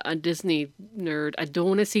a Disney nerd. I don't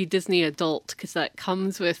want to say Disney adult because that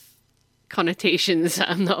comes with connotations that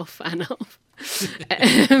I'm not a fan of.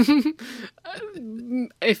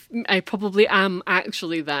 If I probably am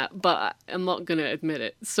actually that, but I'm not going to admit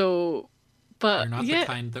it. So, but You're not the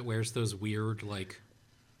kind that wears those weird like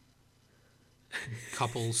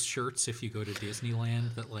couples shirts if you go to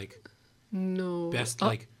Disneyland that like best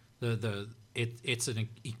like it's an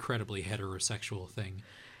incredibly heterosexual thing.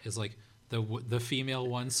 Is like the female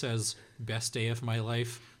one says best day of my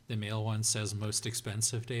life, the male one says most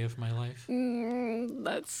expensive day of my life.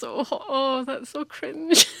 That's so that's so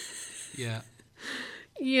cringe. Yeah.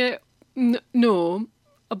 Yeah. No,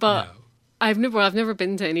 but No. I've never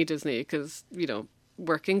been to any Disney because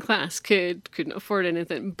working class kid couldn't afford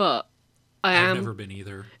anything. But I've never been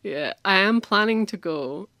either. Yeah, I am planning to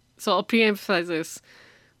go. So I'll pre-emphasize this.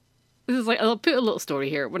 This is like, I'll put a little story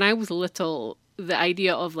here. When I was little, the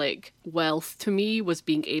idea of like wealth to me was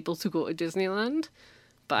being able to go to Disneyland.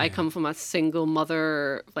 But I come from a single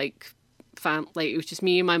mother, like it was just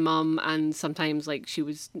me and my mum, and sometimes like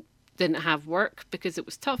didn't have work because it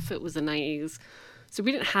was tough. It was the 90s. So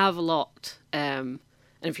we didn't have a lot. And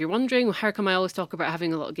if you're wondering, how come I always talk about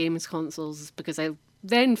having a lot of games consoles, is because I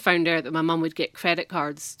then found out that my mum would get credit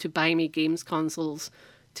cards to buy me games consoles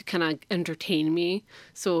to kind of entertain me.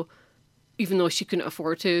 So even though she couldn't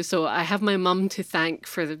afford to. So I have my mum to thank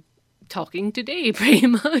for the talking today, pretty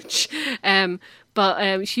much.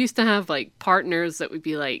 But she used to have like partners that would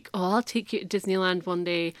be like, oh, I'll take you to Disneyland one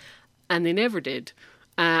day. And they never did.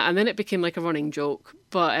 And then it became like a running joke.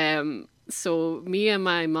 But so me and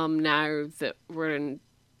my mum, now that we're in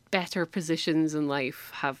better positions in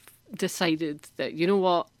life, have decided that, you know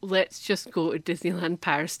what, let's just go to Disneyland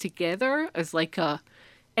Paris together as like a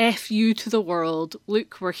F you to the world.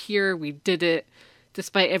 Look, we're here. We did it,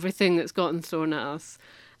 despite everything that's gotten thrown at us.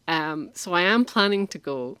 So I am planning to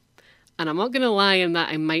go, and I'm not going to lie in that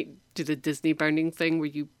I might do the Disney burning thing where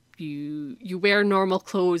you wear normal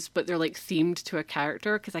clothes, but they're like themed to a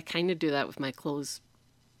character, because I kind of do that with my clothes.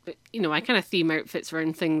 But, you know, I kind of theme outfits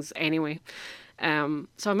around things anyway.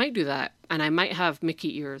 So I might do that, and I might have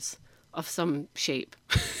Mickey ears of some shape.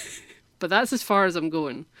 But that's as far as I'm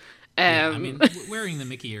going. Yeah, I mean, wearing the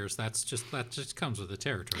Mickey ears, that just comes with the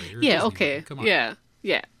territory. You're Yeah, Disney, okay. man. Come on.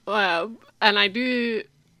 Yeah. And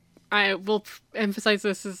I will emphasize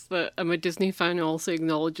this, is that I'm a Disney fan who also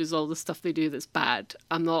acknowledges all the stuff they do that's bad.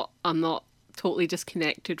 I'm not totally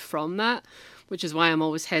disconnected from that, which is why I'm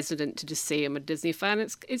always hesitant to just say I'm a Disney fan.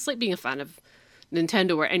 It's like being a fan of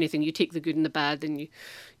Nintendo or anything. You take the good and the bad, and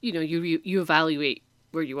you evaluate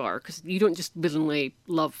where you are, because you don't just willingly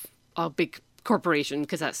love a big corporation,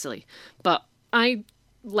 because that's silly. But I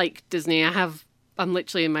like Disney. I'm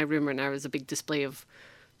literally in my room right now is a big display of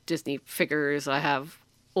Disney figures. I have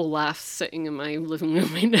Olaf sitting in my living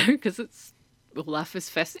room right now because Olaf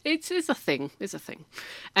is it's a thing. It's a thing.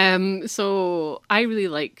 So I really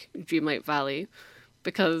like Dreamlight Valley,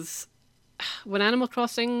 because when Animal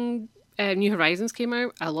Crossing New Horizons came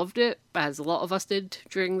out, I loved it, as a lot of us did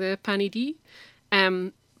during the Panny D.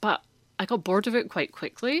 But I got bored of it quite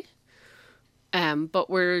quickly. But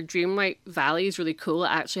where Dreamlight Valley is really cool, it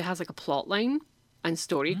actually has like a plot line and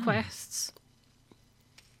story quests.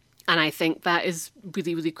 And I think that is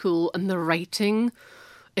really, really cool. And the writing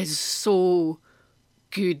is so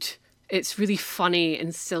good. It's really funny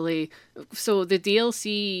and silly. So the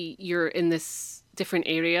DLC, you're in this different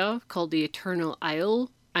area called the Eternal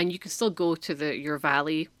Isle, and you can still go to your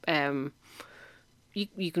valley.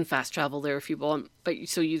 You can fast travel there if you want. But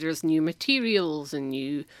there's new materials and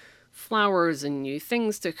new flowers and new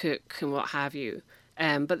things to cook and what have you.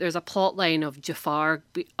 But there's a plot line of Jafar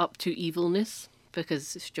up to evilness,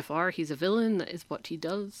 because it's Jafar, he's a villain, that is what he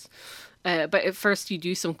does. But at first you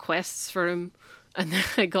do some quests for him, and then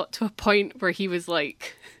I got to a point where he was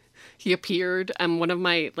like, he appeared, and one of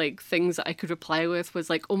my like things that I could reply with was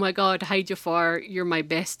like, oh my god, hi Jafar, you're my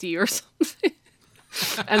bestie, or something.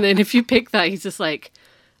 And then if you pick that, he's just like,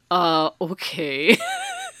 okay.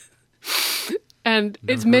 And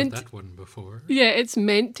Never it's heard meant that one before. Yeah, it's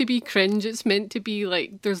meant to be cringe. It's meant to be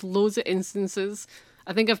like, there's loads of instances.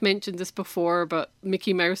 I think I've mentioned this before, but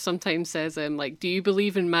Mickey Mouse sometimes says, like, do you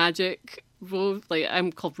believe in magic, Rose? Like,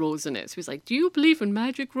 I'm called Rose in it. So he's like, do you believe in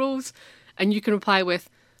magic, Rose? And you can reply with,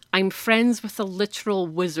 I'm friends with a literal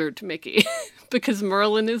wizard, Mickey. Because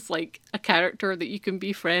Merlin is like a character that you can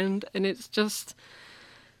befriend. And it's just,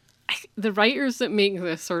 the writers that make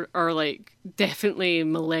this are like definitely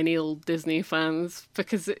millennial Disney fans,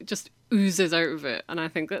 because it just oozes out of it. And I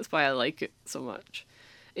think that's why I like it so much.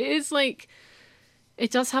 It is like, it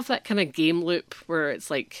does have that kind of game loop where it's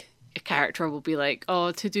like a character will be like,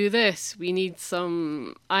 oh, to do this, we need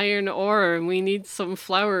some iron ore and we need some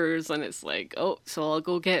flowers. And it's like, oh, so I'll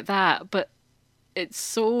go get that. But it's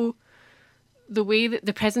so, the way that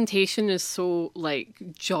the presentation is so like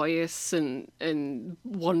joyous and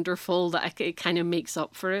wonderful that it kind of makes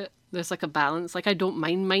up for it. There's like a balance. Like, I don't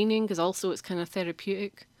mind mining because also it's kind of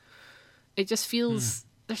therapeutic. It just feels,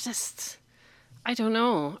 there's just, I don't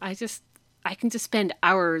know. I can just spend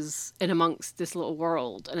hours in amongst this little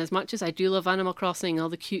world. And as much as I do love Animal Crossing, all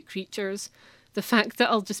the cute creatures, the fact that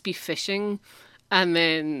I'll just be fishing and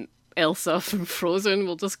then Elsa from Frozen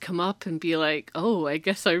will just come up and be like, oh, I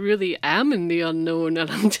guess I really am in the unknown. And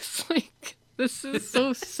I'm just like, this is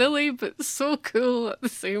so silly, but so cool at the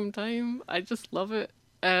same time. I just love it.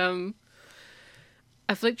 I've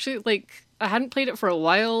literally, like, I hadn't played it for a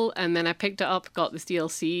while, and then I picked it up, got this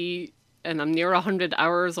DLC, and I'm near 100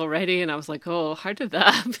 hours already, and I was like, oh, how did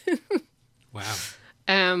that happen?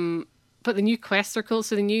 Wow. But the new quests are cool.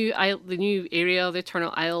 So the new area, the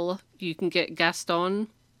Eternal Isle, you can get Gaston,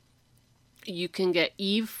 you can get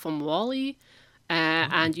Eve from WALL-E,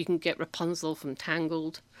 and you can get Rapunzel from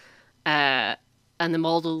Tangled. And the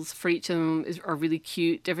models for each of them are really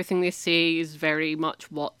cute. Everything they say is very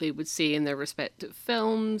much what they would say in their respective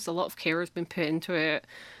films. A lot of care has been put into it.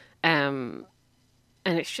 And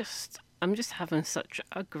it's just, I'm just having such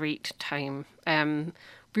a great time.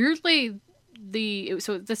 Weirdly,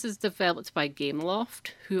 so this is developed by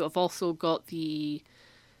Gameloft, who have also got the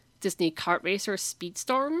Disney Kart Racer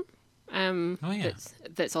Speedstorm. Oh yeah.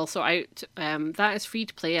 That's also out. That is free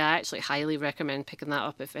to play. I actually highly recommend picking that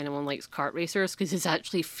up if anyone likes kart racers, because it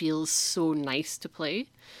actually feels so nice to play.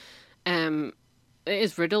 It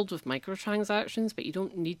is riddled with microtransactions, but you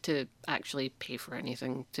don't need to actually pay for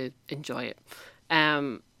anything to enjoy it.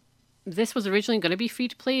 This was originally going to be free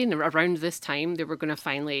to play, and around this time they were going to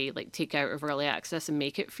finally like take out of early access and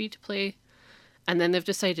make it free to play, and then they've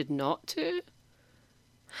decided not to.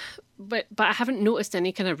 But I haven't noticed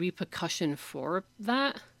any kind of repercussion for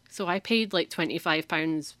that. So I paid like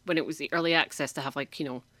 £25 when it was the early access to have like, you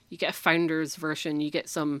know, you get a founder's version, you get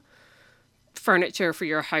some furniture for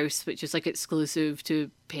your house, which is like exclusive to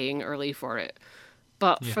paying early for it.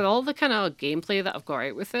 But for all the kind of gameplay that I've got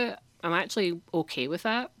out with it, I'm actually okay with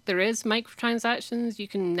that. There is microtransactions. You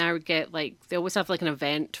can now get like, they always have like an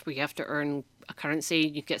event where you have to earn a currency,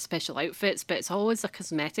 you get special outfits, but it's always a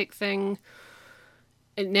cosmetic thing.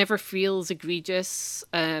 It never feels egregious.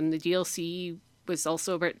 The DLC was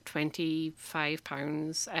also about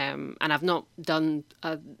 £25. And I've not done,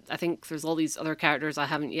 I think there's all these other characters I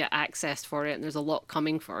haven't yet accessed for it, and there's a lot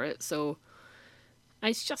coming for it. So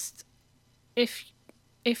it's just, if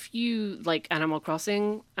you like Animal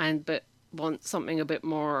Crossing but want something a bit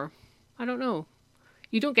more, I don't know,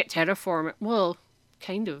 you don't get terraform, well,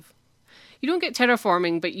 kind of. You don't get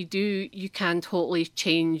terraforming, but you can totally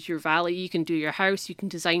change your valley. You can do your house. You can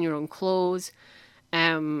design your own clothes.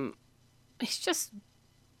 It's just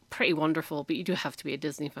pretty wonderful, but you do have to be a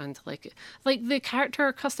Disney fan to like it. Like the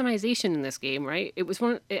character customization in this game, right? It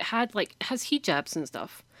has hijabs and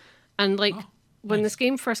stuff. And like when this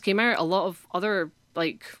game first came out, a lot of other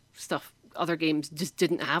like stuff, other games just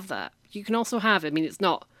didn't have that. You can also have, I mean, it's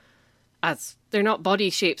not as, they're not,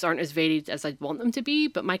 body shapes aren't as varied as I'd want them to be,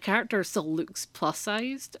 but my character still looks plus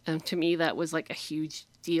sized, and to me that was like a huge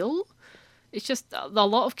deal. It's just a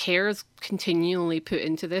lot of care is continually put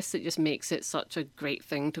into this. It just makes it such a great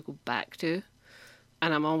thing to go back to,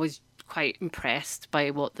 and I'm always quite impressed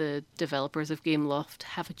by what the developers of Gameloft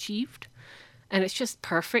have achieved. And it's just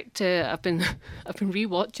perfect to, I've been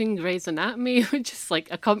rewatching Grey's Anatomy, which is like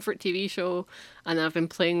a comfort TV show, and I've been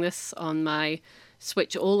playing this on my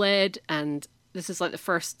Switch OLED, and this is like the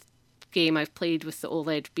first game I've played with the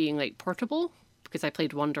OLED being like portable, because I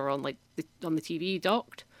played Wonder on like on the TV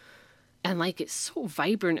docked, and like it's so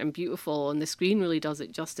vibrant and beautiful, and the screen really does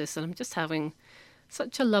it justice, and I'm just having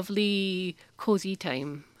such a lovely cozy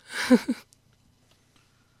time.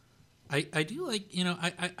 I do like, you know,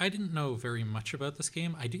 I didn't know very much about this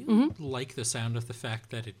game. I do like the sound of the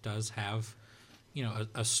fact that it does have, you know,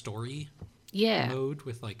 a story mode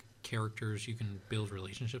with like characters you can build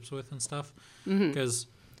relationships with and stuff. Because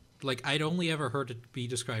like I'd only ever heard it be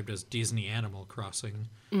described as Disney Animal Crossing,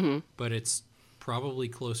 but it's probably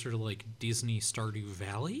closer to like Disney Stardew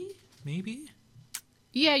Valley, maybe.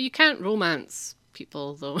 Yeah, you can't romance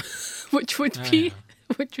people though, which would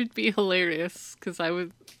be hilarious, because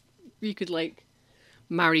you could like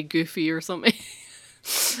marry Goofy or something.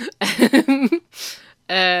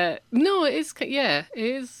 No, it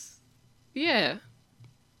is. Yeah,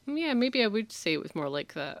 maybe I would say it was more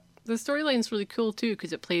like that. The storyline's really cool too,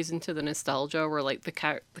 because it plays into the nostalgia where like the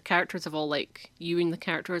characters have all like, you and the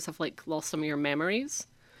characters have like lost some of your memories,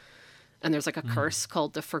 and there's like a curse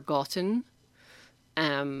called the Forgotten.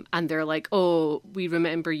 And they're like, oh, we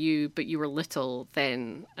remember you, but you were little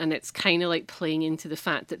then. And it's kind of like playing into the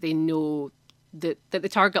fact that they know that the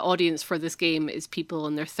target audience for this game is people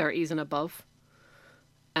in their 30s and above.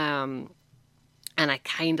 And I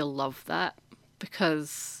kind of love that,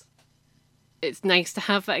 because it's nice to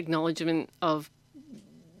have that acknowledgement of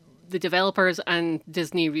the developers and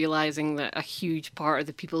Disney realizing that a huge part of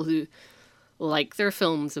the people who like their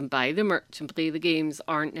films and buy the merch and play the games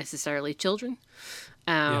aren't necessarily children.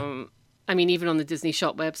 I mean, even on the Disney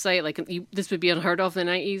Shop website, like this would be unheard of in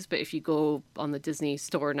the 90s, but if you go on the Disney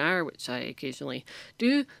store now, which I occasionally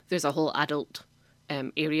do, there's a whole adult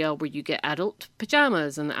area where you get adult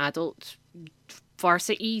pajamas and adult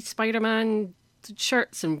varsity Spider-Man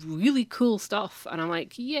shirts and really cool stuff. And I'm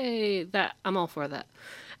like, yay, I'm all for that.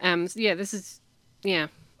 I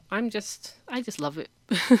just love it.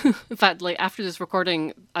 In fact, like after this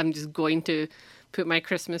recording, I'm just going to put my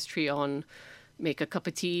Christmas tree on, make a cup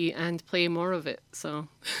of tea, and play more of it. So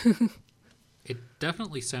it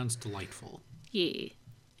definitely sounds delightful. Yeah.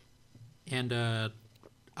 And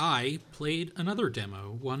I played another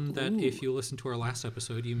demo, one that, Ooh. if you listen to our last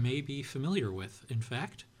episode, you may be familiar with, in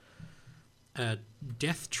fact.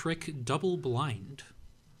 Death Trick Double Blind.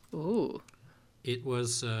 Ooh. It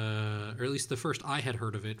was, or at least the first I had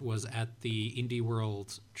heard of it, was at the Indie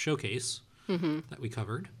World Showcase that we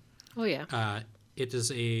covered. Oh yeah. It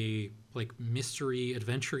is a like mystery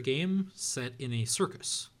adventure game set in a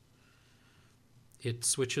circus. It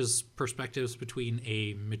switches perspectives between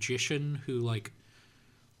a magician who like.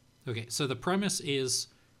 Okay, so the premise is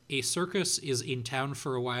a circus is in town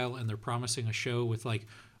for a while and they're promising a show with like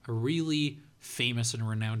a really famous and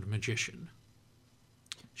renowned magician.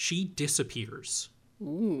 She disappears.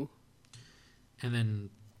 Ooh. And then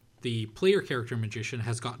the player character magician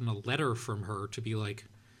has gotten a letter from her to be like,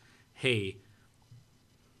 hey,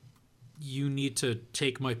 you need to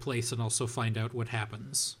take my place and also find out what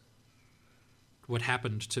happened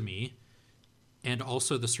to me. And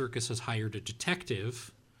also the circus has hired a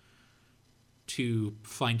detective to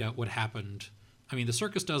find out what happened. I mean, the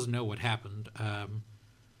circus does know what happened,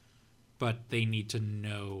 but they need to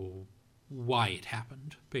know why it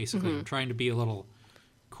happened, basically. I'm trying to be a little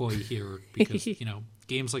coy here because,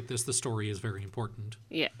 games like this, the story is very important.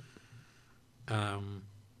 Yeah.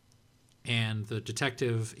 And the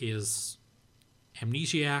detective is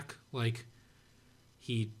amnesiac. Like,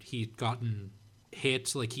 he'd gotten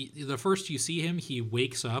hit. Like, the first you see him, he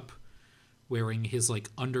wakes up wearing his, like,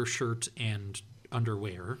 undershirt and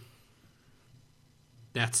underwear.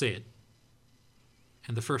 That's it.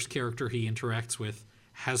 And the first character he interacts with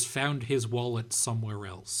has found his wallet somewhere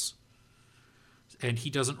else. And he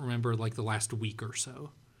doesn't remember, like, the last week or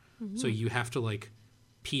so. Mm-hmm. So you have to, like,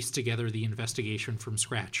 piece together the investigation from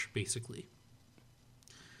scratch, basically.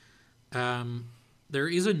 There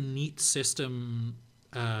is a neat system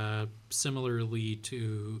similarly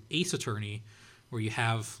to Ace Attorney where you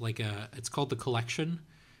have, like, it's called the collection.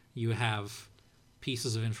 You have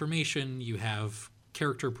pieces of information, you have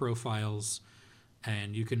character profiles,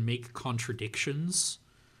 and you can make contradictions,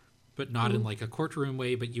 but not in like a courtroom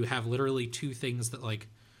way, but you have literally two things that like,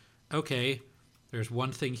 okay, there's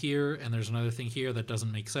one thing here and there's another thing here that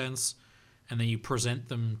doesn't make sense. And then you present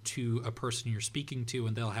them to a person you're speaking to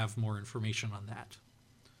and they'll have more information on that.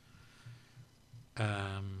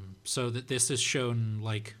 So that this is shown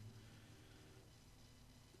like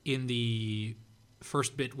in the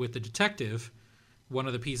first bit with the detective, one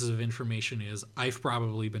of the pieces of information is I've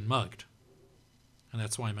probably been mugged. And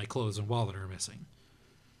that's why my clothes and wallet are missing.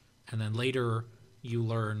 And then later you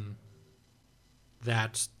learn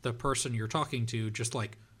that the person you're talking to just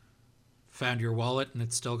like found your wallet and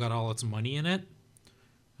it's still got all its money in it.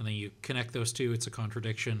 And then you connect those two, it's a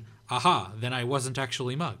contradiction. Aha, then I wasn't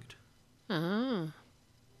actually mugged. Ah.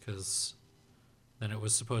 Because then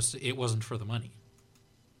it wasn't for the money.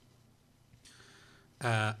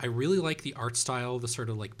 I really like the art style, the sort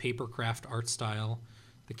of like papercraft art style.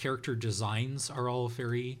 The character designs are all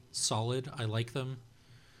very solid. I like them.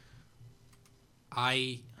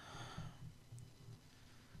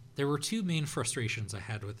 There were two main frustrations I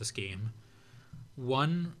had with this game.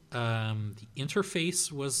 One, the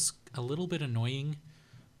interface was a little bit annoying.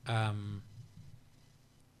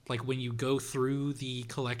 Like when you go through the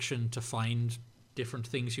collection to find different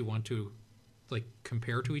things you want to like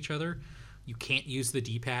compare to each other, you can't use the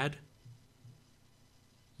D-pad.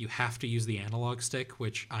 You have to use the analog stick,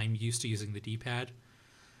 which I'm used to using the D-pad.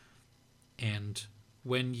 And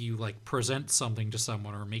when you like present something to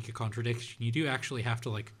someone or make a contradiction, you do actually have to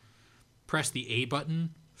like press the A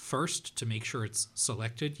button first to make sure it's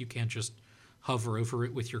selected. You can't just hover over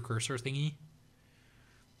it with your cursor thingy,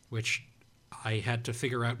 which I had to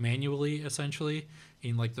figure out manually, essentially.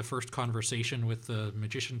 In like the first conversation with the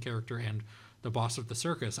magician character and the boss of the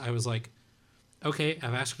circus, I was like, okay,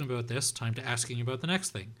 I've asked him about this, time to ask him about the next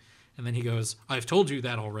thing. And then he goes, I've told you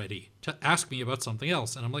that already. To ask me about something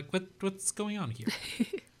else. And I'm like, what's going on here?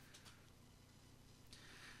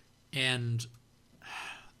 And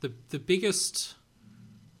the biggest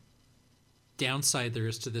downside there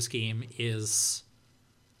is to this game is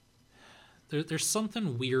there's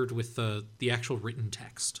something weird with the actual written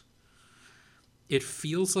text. It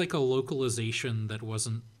feels like a localization that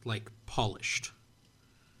wasn't like polished.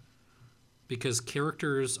 Because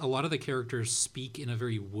a lot of the characters speak in a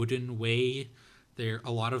very wooden way.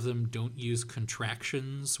 A lot of them don't use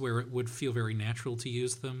contractions where it would feel very natural to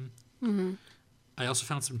use them. Mm-hmm. I also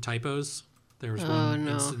found some typos. There was one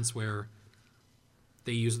instance where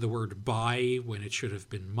they used the word "by" when it should have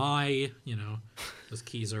been "my." Those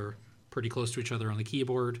keys are pretty close to each other on the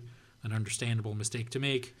keyboard. An understandable mistake to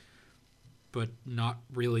make, but not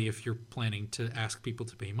really if you're planning to ask people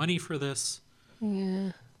to pay money for this.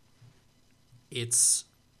 Yeah. it's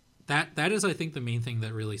that is, I think, the main thing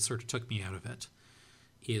that really sort of took me out of it.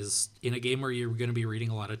 Is in a game where you're going to be reading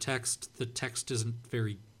a lot of text, the text isn't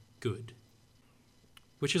very good.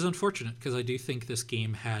 Which is unfortunate, because I do think this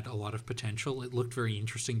game had a lot of potential. It looked very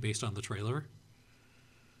interesting based on the trailer.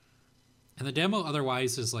 And the demo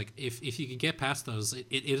otherwise is like, if you could get past those, it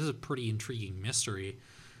is a pretty intriguing mystery.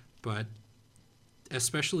 But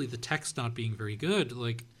especially the text not being very good,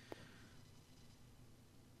 like,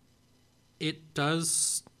 it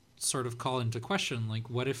does sort of call into question,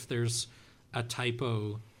 like, what if there's a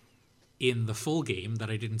typo in the full game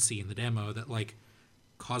that I didn't see in the demo that, like,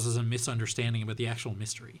 causes a misunderstanding about the actual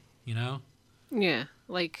mystery, you know? Yeah,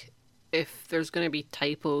 like if there's going to be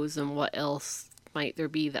typos and what else might there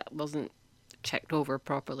be that wasn't checked over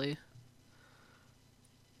properly.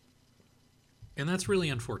 And that's really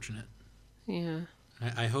unfortunate. Yeah.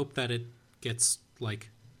 I hope that it gets, like,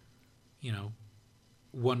 you know,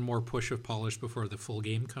 one more push of polish before the full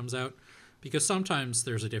game comes out, because sometimes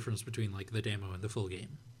there's a difference between, like, the demo and the full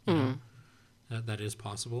game. You know? That is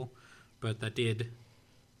possible, but that did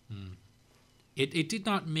it did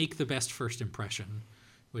not make the best first impression,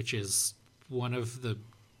 which is one of the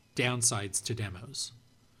downsides to demos.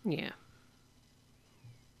 Yeah.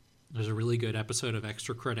 There's a really good episode of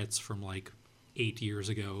Extra Credits from like 8 years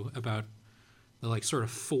ago about the, like, sort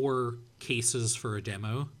of 4 cases for a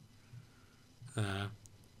demo,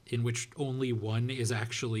 in which only one is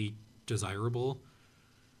actually desirable,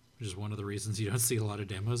 which is one of the reasons you don't see a lot of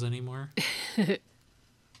demos anymore.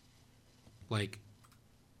 Like,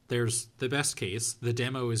 there's the best case, the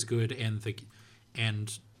demo is good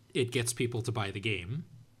and it gets people to buy the game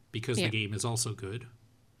because the game is also good.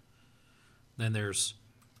 Then there's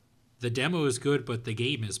the demo is good but the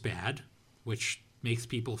game is bad, which makes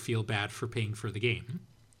people feel bad for paying for the game.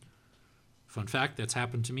 Fun fact, that's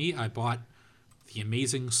happened to me. I bought The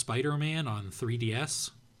Amazing Spider-Man on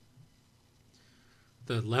 3DS.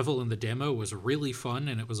 The level in the demo was really fun,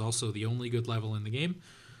 and it was also the only good level in the game.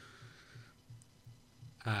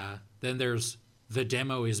 Then there's the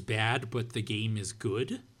demo is bad, but the game is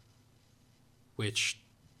good, which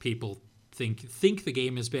people think the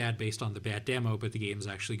game is bad based on the bad demo, but the game is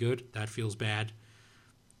actually good. That feels bad.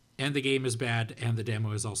 And the game is bad, and the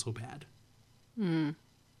demo is also bad.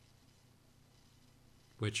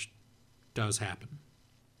 Which does happen.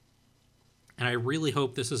 And I really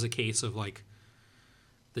hope this is a case of, like,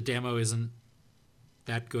 the demo isn't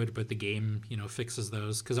that good, but the game, you know, fixes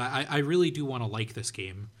those. Because I really do want to like this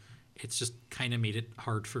game. It's just kind of made it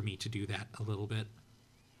hard for me to do that a little bit.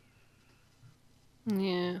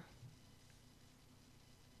 Yeah.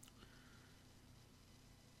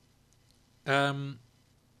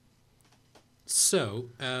 So,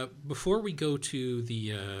 before we go to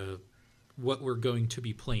the what we're going to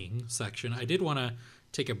be playing section, I did want to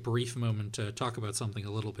take a brief moment to talk about something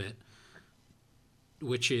a little bit,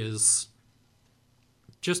 which is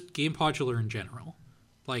just Game Podular in general.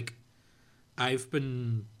 Like, I've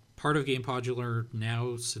been part of Game Podular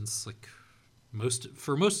now since, like, most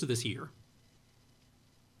of this year.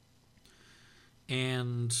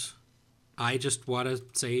 And I just want to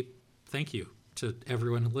say thank you to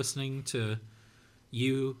everyone listening, to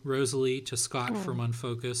you, Rosalie, to Scott from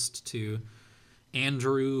Unfocused, to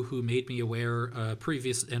Andrew, who made me aware,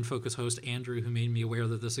 previous Unfocused host Andrew, who made me aware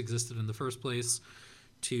that this existed in the first place,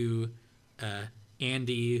 to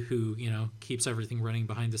Andy, who, you know, keeps everything running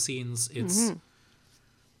behind the scenes.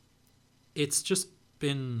 It's just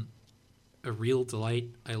been a real delight.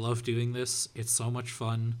 I love doing this. It's so much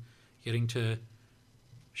fun getting to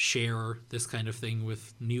share this kind of thing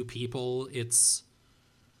with new people. It's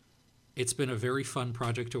been a very fun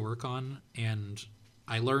project to work on, and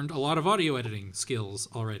I learned a lot of audio editing skills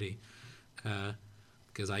already,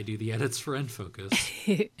 because I do the edits for Unfocused.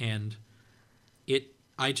 And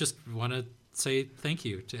I just want to say thank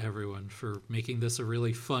you to everyone for making this a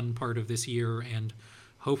really fun part of this year, and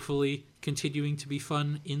hopefully continuing to be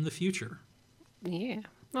fun in the future. Yeah.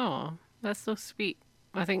 Oh, that's so sweet.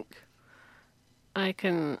 I think I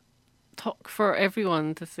can talk for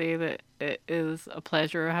everyone to say that it is a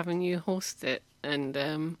pleasure having you host it,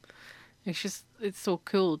 and it's so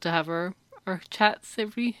cool to have our chats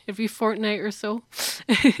every fortnight or so.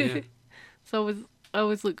 Yeah. So I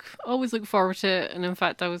always look forward to it, and in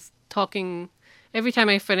fact I was talking every time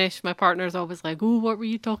I finish. My partner's always like, "Oh, what were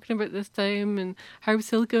you talking about this time? And how's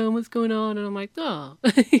Silka? What's going on?" And I'm like, "Oh."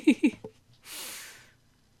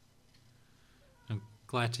 I'm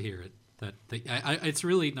glad to hear it. It's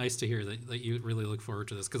really nice to hear that you really look forward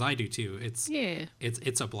to this, because I do too. It's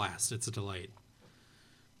a blast. It's a delight,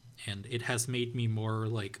 and it has made me more,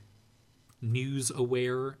 like, news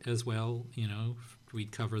aware as well. You know,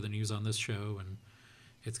 we'd cover the news on this show, and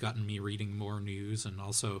it's gotten me reading more news and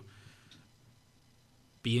also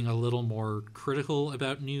being a little more critical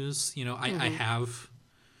about news. You know, I have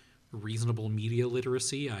reasonable media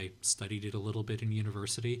literacy. I studied it a little bit in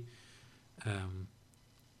university.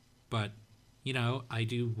 But, you know, I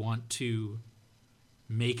do want to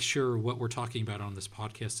make sure what we're talking about on this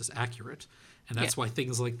podcast is accurate. And that's why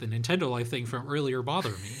things like the Nintendo Life thing from earlier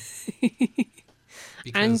bother me.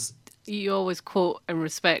 Because you always quote and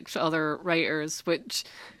respect other writers, which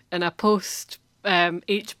in a post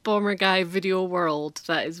H Bomber Guy video world,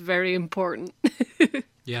 that is very important.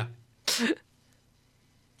 yeah.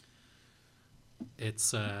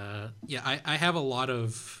 It's I have a lot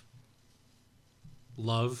of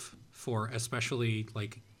love for especially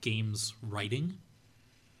like games writing,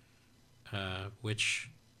 which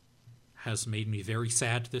has made me very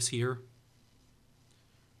sad this year.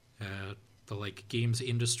 The like games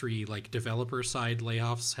industry, like developer side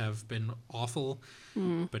layoffs have been awful,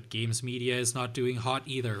 but games media is not doing hot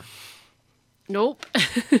either. Nope.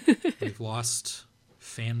 They've lost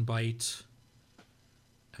Fanbyte.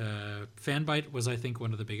 Fanbyte was, I think,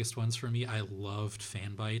 one of the biggest ones for me. I loved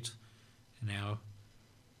Fanbyte. Now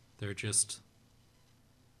they're just...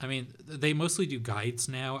 I mean, they mostly do guides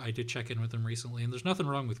now. I did check in with them recently, and there's nothing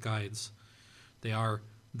wrong with guides. They are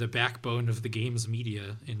the backbone of the games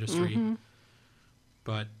media industry.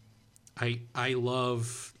 But I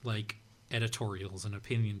love, like, editorials and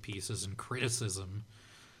opinion pieces and criticism.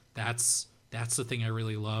 That's the thing I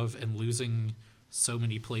really love, and losing so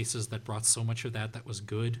many places that brought so much of that was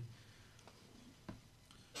good.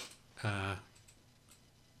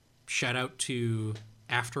 Shout out to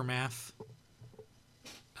Aftermath,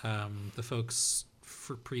 the folks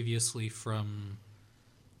previously from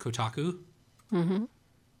Kotaku.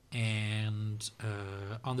 And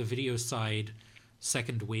on the video side,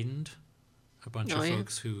 Second Wind, a bunch of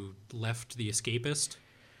folks who left The Escapist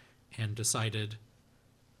and decided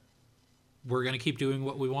we're going to keep doing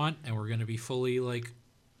what we want, and we're going to be fully like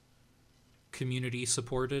community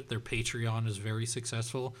supported. Their Patreon is very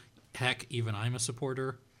successful. Heck, even I'm a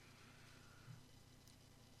supporter.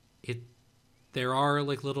 There are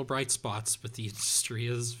like little bright spots, but the industry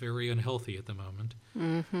is very unhealthy at the moment.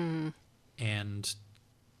 And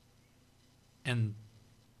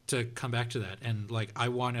to come back to that, and like I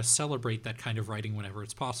want to celebrate that kind of writing whenever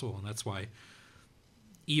it's possible, and that's why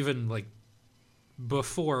even like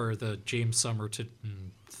before the James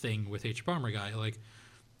Somerton thing with H Bomber Guy, like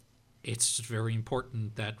it's just very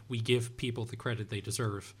important that we give people the credit they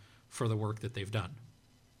deserve for the work that they've done.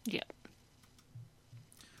 Yeah.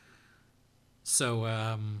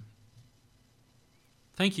 So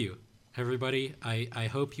thank you, everybody. I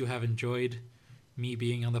hope you have enjoyed me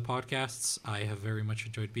being on the podcasts. I have very much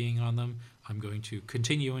enjoyed being on them. I'm going to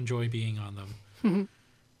continue to enjoy being on them.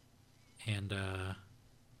 And we're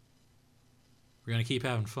going to keep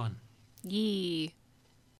having fun. Yee.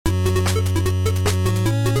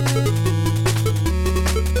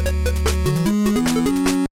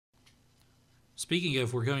 Speaking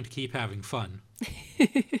of, we're going to keep having fun.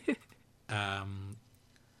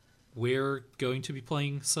 We're going to be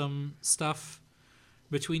playing some stuff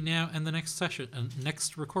between now and the next session,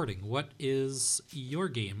 next recording. What is your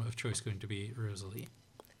game of choice going to be, Rosalie?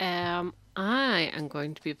 I am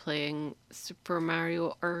going to be playing Super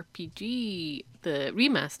Mario RPG, the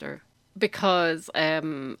remaster, because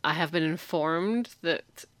I have been informed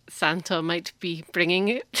that Santa might be bringing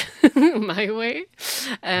it my way.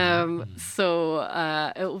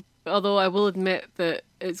 So although I will admit that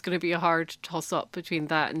it's going to be a hard toss-up between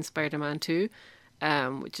that and Spider-Man 2,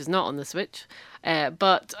 which is not on the Switch.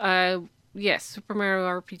 But yes, Super Mario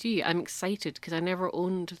RPG. I'm excited because I never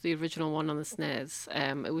owned the original one on the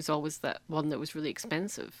SNES. It was always that one that was really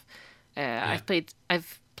expensive. I've played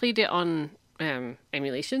it on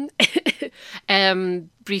emulation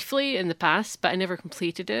briefly in the past, but I never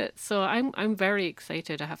completed it. So I'm very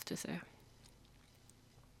excited, I have to say.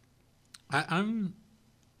 I'm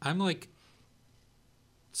like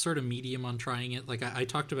sort of medium on trying it. Like I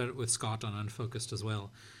talked about it with Scott on Unfocused as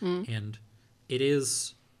well, and it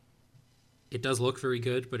does look very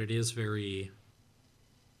good, but it is a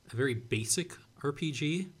very basic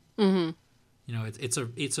RPG. You know, it's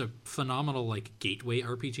a phenomenal like gateway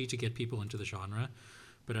RPG to get people into the genre,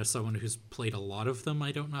 but as someone who's played a lot of them,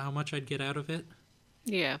 I don't know how much I'd get out of it.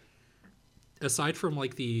 Yeah. Aside from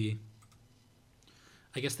like the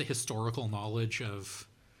historical knowledge of,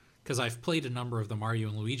 because I've played a number of the Mario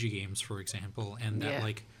and Luigi games, for example, and that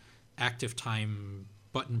like active time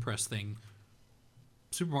button press thing,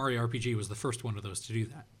 Super Mario RPG was the first one of those to do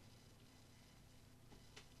that.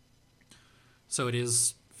 So it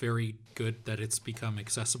is very good that it's become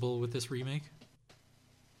accessible with this remake.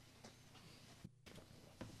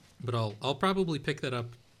 But I'll probably pick that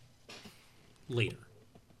up later.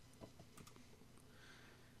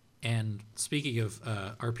 And speaking of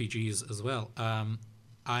RPGs as well,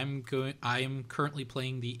 I am currently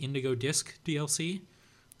playing the Indigo Disc DLC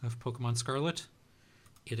of Pokemon Scarlet.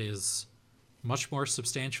 It is much more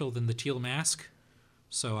substantial than the Teal Mask,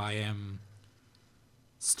 so I am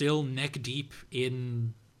still neck deep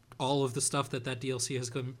in all of the stuff that DLC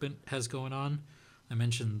has going on. I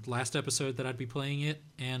mentioned last episode that I'd be playing it,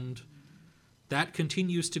 and that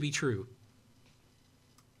continues to be true.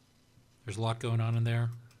 There's a lot going on in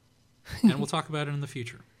there, and we'll talk about it in the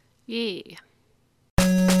future. Yay.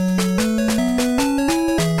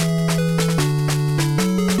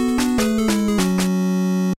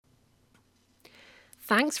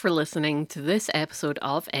 Thanks for listening to this episode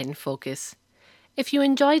of In Focus. If you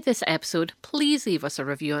enjoyed this episode, please leave us a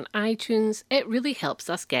review on iTunes. It really helps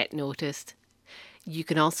us get noticed. You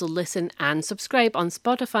can also listen and subscribe on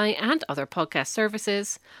Spotify and other podcast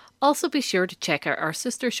services. Also be sure to check out our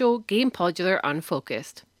sister show, Game Podular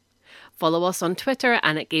Unfocused. Follow us on Twitter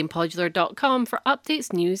and at GamePodular.com for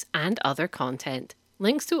updates, news and other content.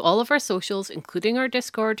 Links to all of our socials, including our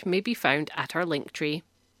Discord, may be found at our Linktree.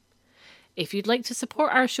 If you'd like to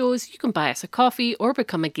support our shows, you can buy us a coffee or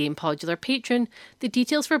become a Game Podular patron. The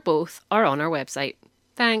details for both are on our website.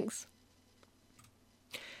 Thanks.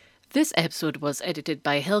 This episode was edited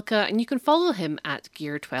by Hilka, and you can follow him at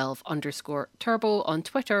Gear12_Turbo on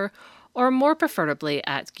Twitter, or more preferably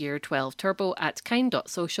at Gear12Turbo at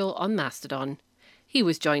kind.social on Mastodon. He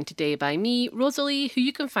was joined today by me, Rosalie, who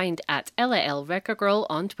you can find at LAL Record Girl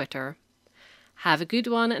on Twitter. Have a good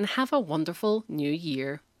one and have a wonderful new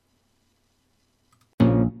year.